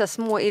ju bli så här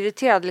små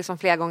irriterad liksom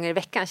flera gånger i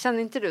veckan. Känner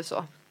inte du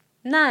så?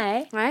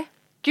 Nej.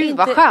 Gud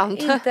vad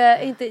skönt.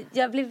 Inte,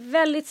 jag blir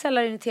väldigt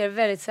sällan irriterad,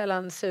 väldigt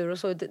sällan sur och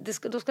så.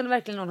 Då ska det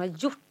verkligen någon ha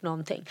gjort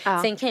någonting.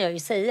 Ja. Sen kan jag ju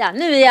säga,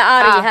 nu är jag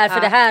arg här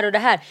för det här och det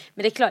här.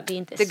 Men det är klart, det är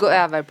inte det så. går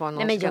över på någon.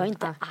 Nej, men jag är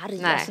inte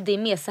arg. Alltså, det är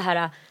mer så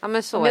här,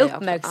 om jag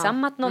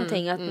uppmärksammat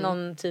någonting, att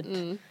någon typ...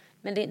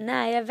 Men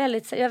jag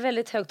har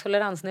väldigt hög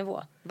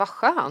toleransnivå. Vad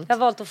skönt. Jag har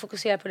valt att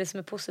fokusera på det som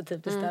är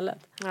positivt istället.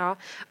 Ja.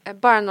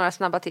 Bara några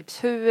snabba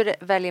tips. Hur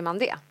väljer man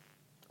det?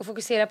 Och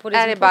fokusera på det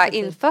är som det bara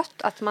positivt.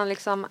 Infött att man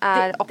liksom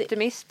är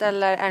optimist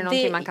eller är det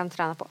någonting man kan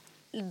träna på?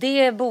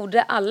 Det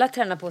borde alla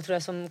träna på, tror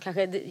jag. Som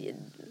kanske,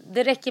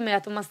 det räcker med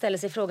att om man ställer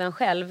sig frågan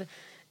själv,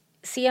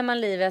 ser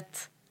man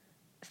livet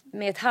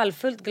med ett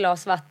halvfullt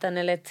glas vatten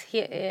eller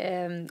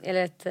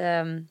ett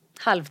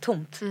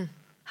halvtomt?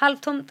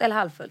 Halvtomt eller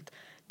halvfullt?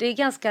 Det är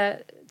ganska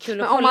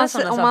kul att kolla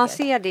sådana saker. Om man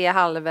ser det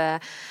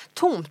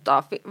halvtomt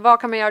då,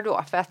 vad kan man göra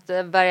då för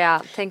att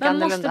börja tänka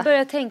annorlunda? Man måste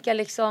börja tänka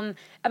liksom,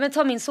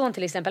 ta min son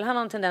till exempel, han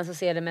har en tendens att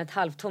se det med ett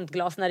halvtomt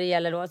glas när det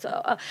gäller då att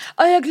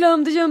jag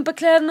glömde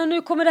gympakläderna och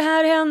nu kommer det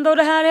här hända och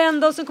det här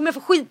hända och sen kommer jag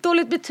få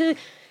skitdåligt betyg.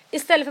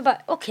 Istället för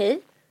bara,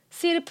 okej,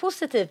 se det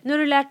positivt. Nu har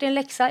du lärt dig en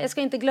läxa, jag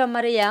ska inte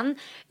glömma det igen.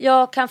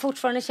 Jag kan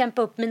fortfarande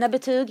kämpa upp mina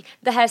betyg.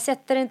 Det här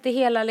sätter inte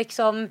hela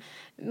liksom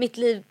mitt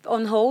liv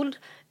on hold.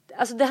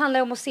 Alltså det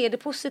handlar om att se det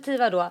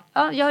positiva då.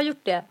 Ja, jag har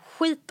gjort det.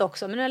 Skit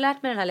också. Men nu har jag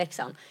lärt mig den här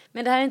läxan.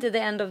 Men det här är inte the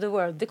end of the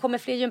world. Det kommer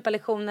fler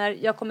gympalektioner.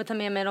 Jag kommer ta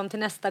med mig dem till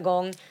nästa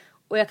gång.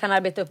 Och jag kan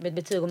arbeta upp mitt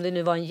betyg om det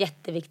nu var en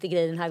jätteviktig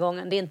grej den här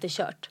gången. Det är inte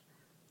kört.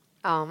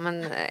 Ja,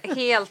 men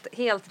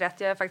helt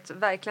rätt. Jag är faktiskt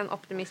verkligen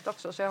optimist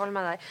också. Så jag håller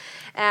med dig.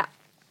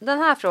 Den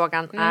här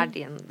frågan är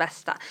din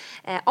bästa.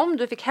 Om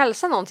du fick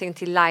hälsa någonting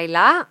till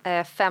Laila,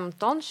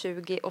 15,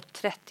 20 och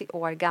 30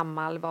 år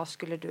gammal, vad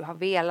skulle du ha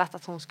velat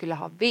att hon skulle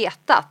ha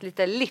vetat?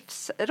 Lite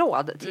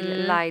livsråd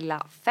till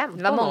Laila, 15 år.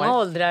 Det var många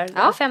åldrar.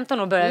 Ja. 15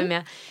 år börjar vi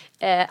med.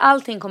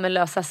 Allting kommer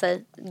lösa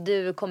sig.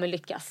 Du kommer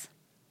lyckas.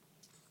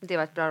 Det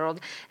var ett bra råd.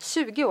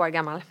 20 år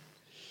gammal.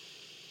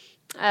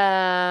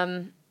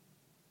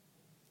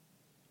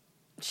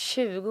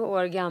 20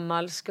 år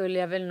gammal skulle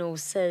jag väl nog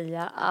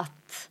säga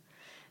att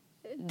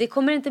det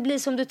kommer inte bli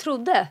som du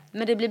trodde,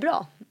 men det blir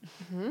bra.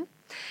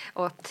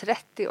 Och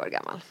 30 år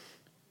gammal.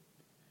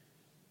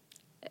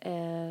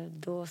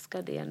 Då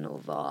ska det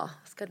nog vara...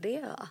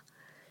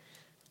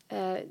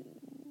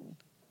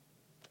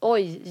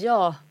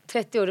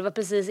 30 år. Det var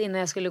precis innan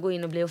jag skulle gå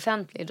in och bli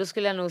offentlig. Då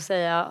skulle jag nog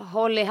säga,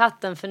 håll i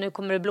hatten för nu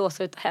kommer det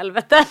blåsa ut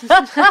helvete.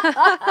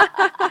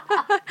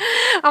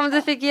 Om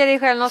du fick ge dig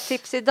själv något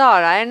tips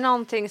idag då? Är det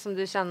någonting som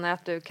du känner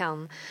att du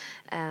kan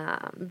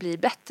bli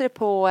bättre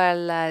på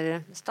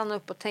eller stanna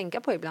upp och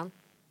tänka på ibland?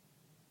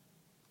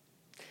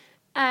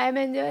 Nej,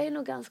 men jag är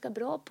nog ganska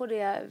bra på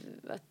det.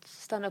 Att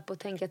stanna upp och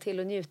tänka till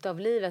och njuta av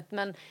livet.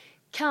 Men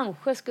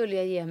kanske skulle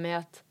jag ge mig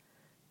att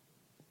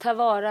ta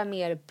vara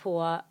mer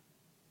på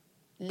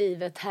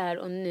livet här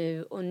och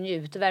nu. Och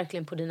njut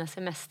verkligen på dina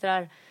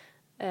semestrar.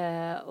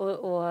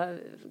 Och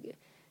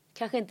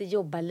kanske inte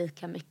jobba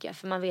lika mycket.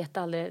 För man vet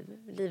aldrig,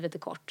 livet är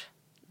kort.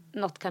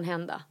 Något kan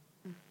hända.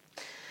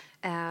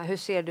 Hur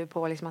ser du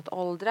på liksom att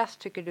åldras?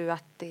 Tycker du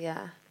att det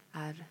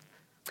är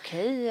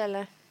okej,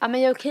 eller? Ja,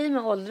 men jag är okej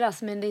med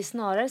åldras, men det är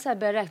snarare så här,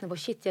 börja räkna på,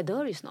 shit, jag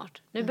dör ju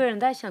snart. Nu börjar den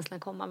där känslan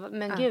komma.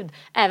 Men gud,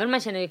 även om man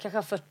känner att jag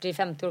kanske har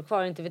 40-50 år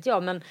kvar, inte vet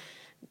jag, men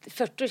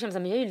 40 år känns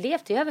som, men jag har ju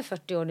levt i över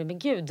 40 år nu, men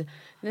gud,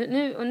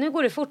 nu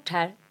går det fort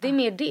här. Det är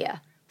mer det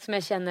som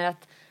jag känner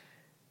att,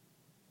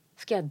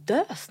 ska jag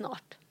dö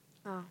snart?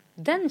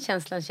 Den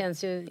känslan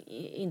känns ju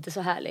inte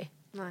så härlig.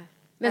 Nej.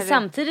 Men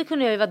samtidigt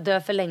kunde jag ju vara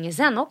död för länge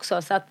sedan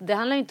också, så att det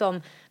handlar ju inte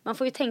om, man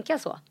får ju tänka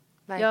så.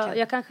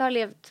 Jag kanske har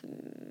levt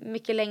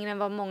mycket längre än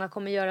vad många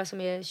kommer göra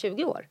som är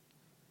 20 år.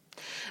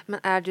 Men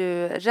är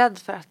du rädd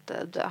för att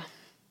dö?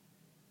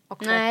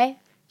 Också? Nej,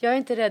 jag är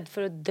inte rädd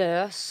för att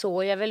dö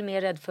så. Jag är väl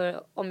mer rädd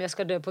för om jag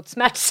ska dö på ett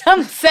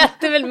smärtsamt sätt.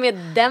 Det är väl med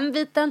den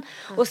biten.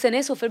 Och sen är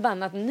jag så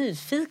förbannat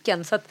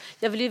nyfiken så att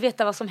jag vill ju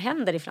veta vad som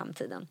händer i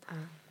framtiden.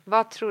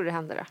 Vad tror du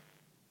händer då?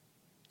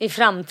 I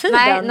framtiden?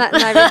 Nej,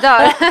 när vi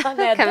dör.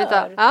 När jag kan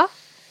dör. Vi ta?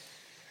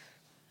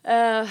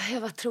 Ja.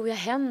 Vad tror jag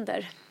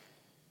händer?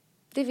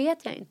 Det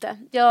vet jag inte.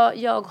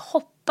 Jag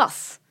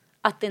hoppas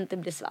att det inte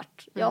blir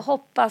svart. Jag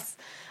hoppas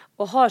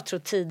och har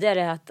trott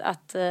tidigare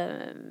att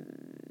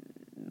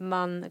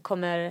man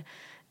kommer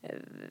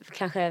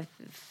kanske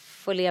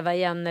få leva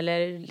igen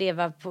eller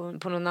leva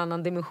på någon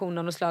annan dimension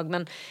av något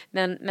slag.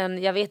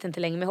 Men jag vet inte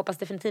längre. Men jag hoppas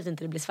definitivt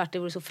inte det blir svart. Det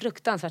vore så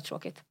fruktansvärt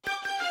tråkigt.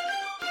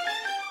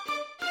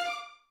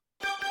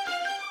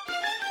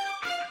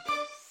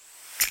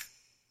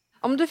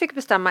 Om du fick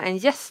bestämma en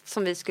gäst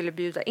som vi skulle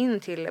bjuda in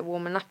till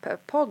Woman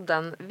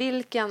Up-podden,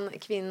 vilken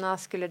kvinna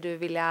skulle du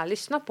vilja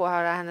lyssna på och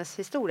höra hennes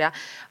historia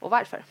och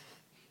varför?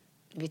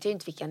 Vet jag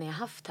inte vilka ni har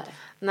haft här.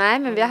 Nej,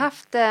 men vi har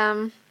haft...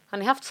 Har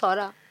ni haft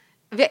Sara?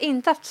 Vi har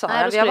inte haft Sara.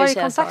 Nej, vi har varit i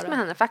kontakt Sara med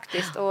henne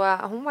faktiskt och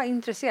hon var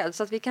intresserad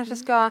så att vi kanske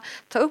ska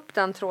ta upp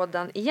den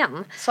tråden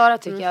igen. Sara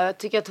jag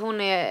tycker att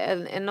hon är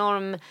en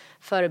enorm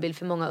förebild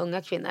för många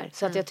unga kvinnor.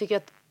 Så att jag tycker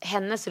att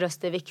hennes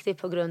röst är viktig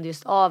på grund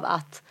just av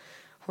att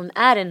hon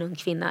är en ung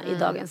kvinna i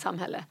dagens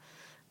samhälle.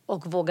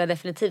 Och vågar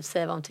definitivt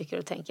säga vad hon tycker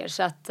och tänker.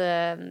 Så att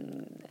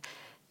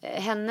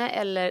henne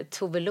eller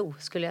Tove Lo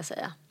skulle jag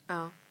säga.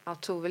 Ja,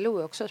 Tove Lo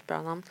är också ett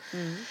bra namn.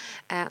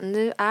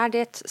 Nu är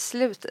det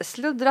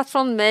sluddrat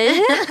från mig.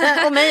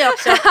 Och mig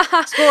också.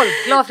 Skål,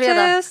 glad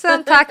fredag.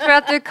 Tusen tack för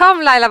att du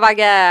kom, Laila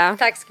Bagge.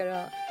 Tack ska du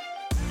ha.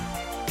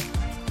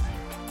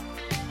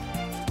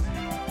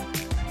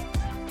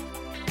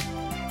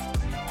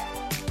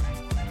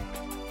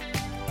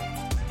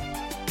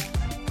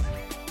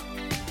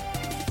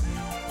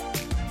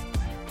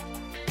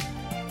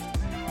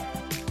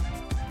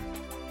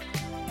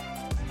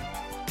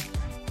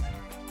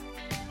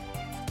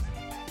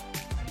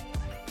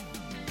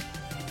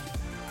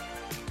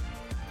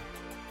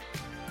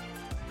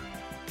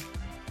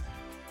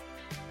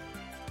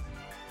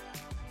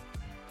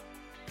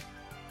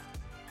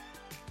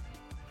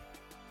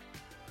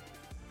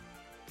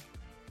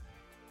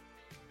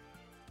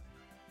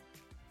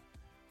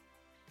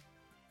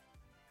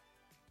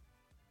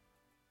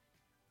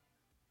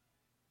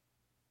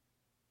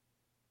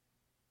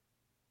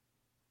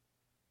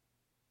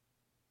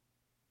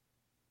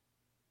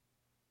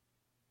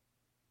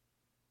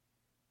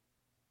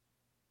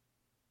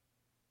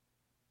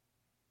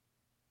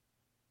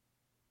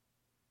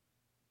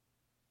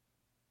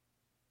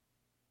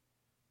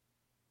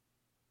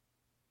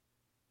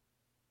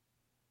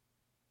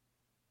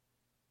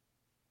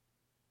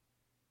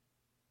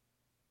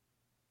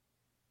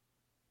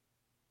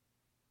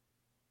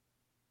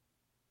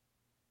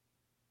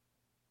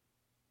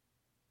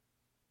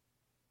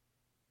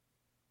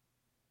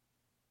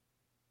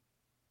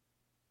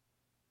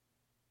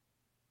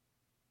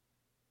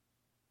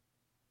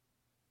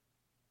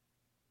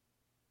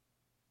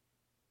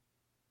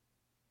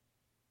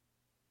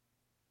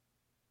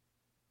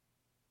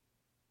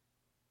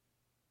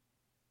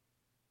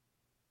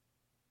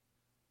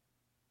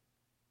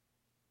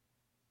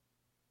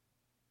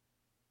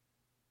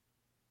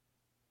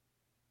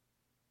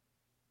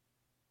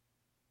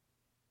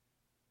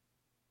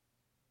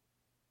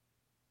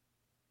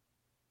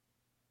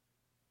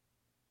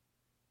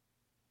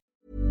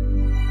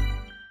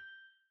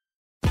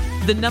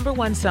 The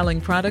 #1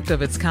 selling product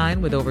of its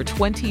kind with over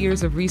 20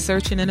 years of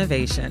research and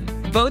innovation.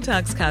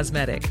 Botox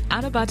Cosmetic,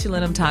 out of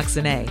botulinum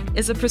toxin A,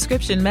 is a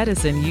prescription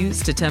medicine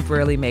used to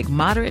temporarily make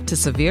moderate to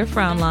severe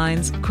frown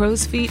lines,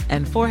 crow's feet,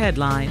 and forehead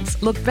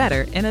lines look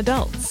better in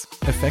adults.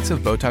 Effects of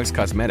Botox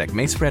Cosmetic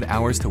may spread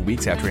hours to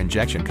weeks after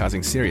injection,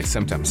 causing serious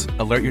symptoms.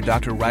 Alert your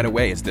doctor right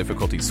away as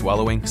difficulty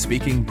swallowing,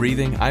 speaking,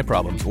 breathing, eye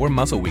problems, or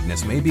muscle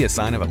weakness may be a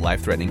sign of a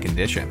life-threatening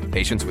condition.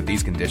 Patients with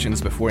these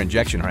conditions before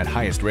injection are at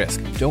highest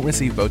risk. Don't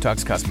receive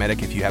Botox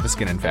Cosmetic if you have a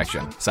skin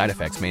infection. Side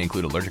effects may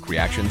include allergic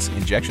reactions,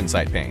 injection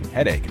site pain,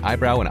 headache,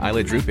 eyebrow and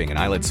eyelid drooping, and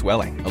eyelid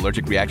swelling.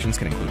 Allergic reactions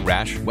can include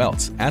rash,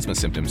 welts, asthma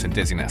symptoms, and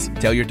dizziness.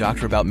 Tell your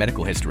doctor about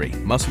medical history,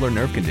 muscle or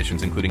nerve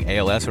conditions including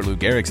ALS or Lou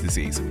Gehrig's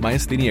disease,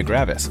 myasthenia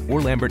gravis, or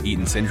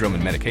Lambert-Eaton syndrome,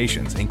 and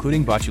medications,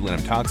 including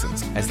botulinum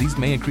toxins, as these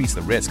may increase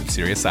the risk of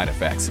serious side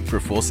effects. For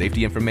full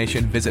safety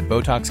information, visit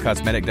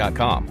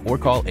BotoxCosmetic.com or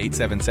call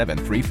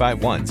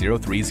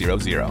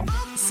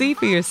 877-351-0300. See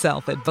for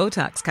yourself at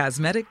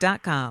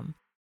BotoxCosmetic.com.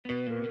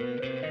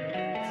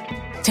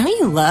 Don't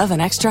you love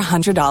an extra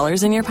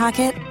 $100 in your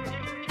pocket?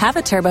 Have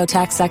a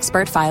TurboTax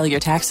expert file your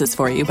taxes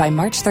for you by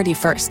March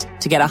 31st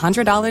to get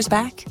 $100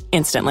 back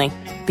instantly.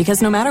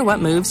 Because no matter what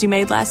moves you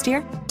made last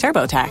year,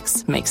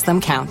 TurboTax makes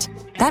them count.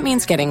 That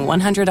means getting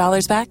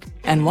 $100 back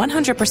and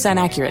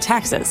 100% accurate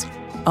taxes,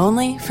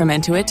 only from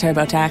Intuit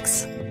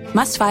TurboTax.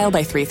 Must file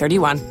by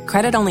 3/31.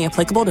 Credit only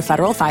applicable to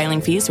federal filing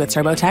fees with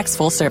TurboTax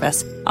full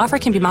service. Offer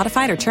can be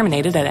modified or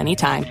terminated at any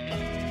time.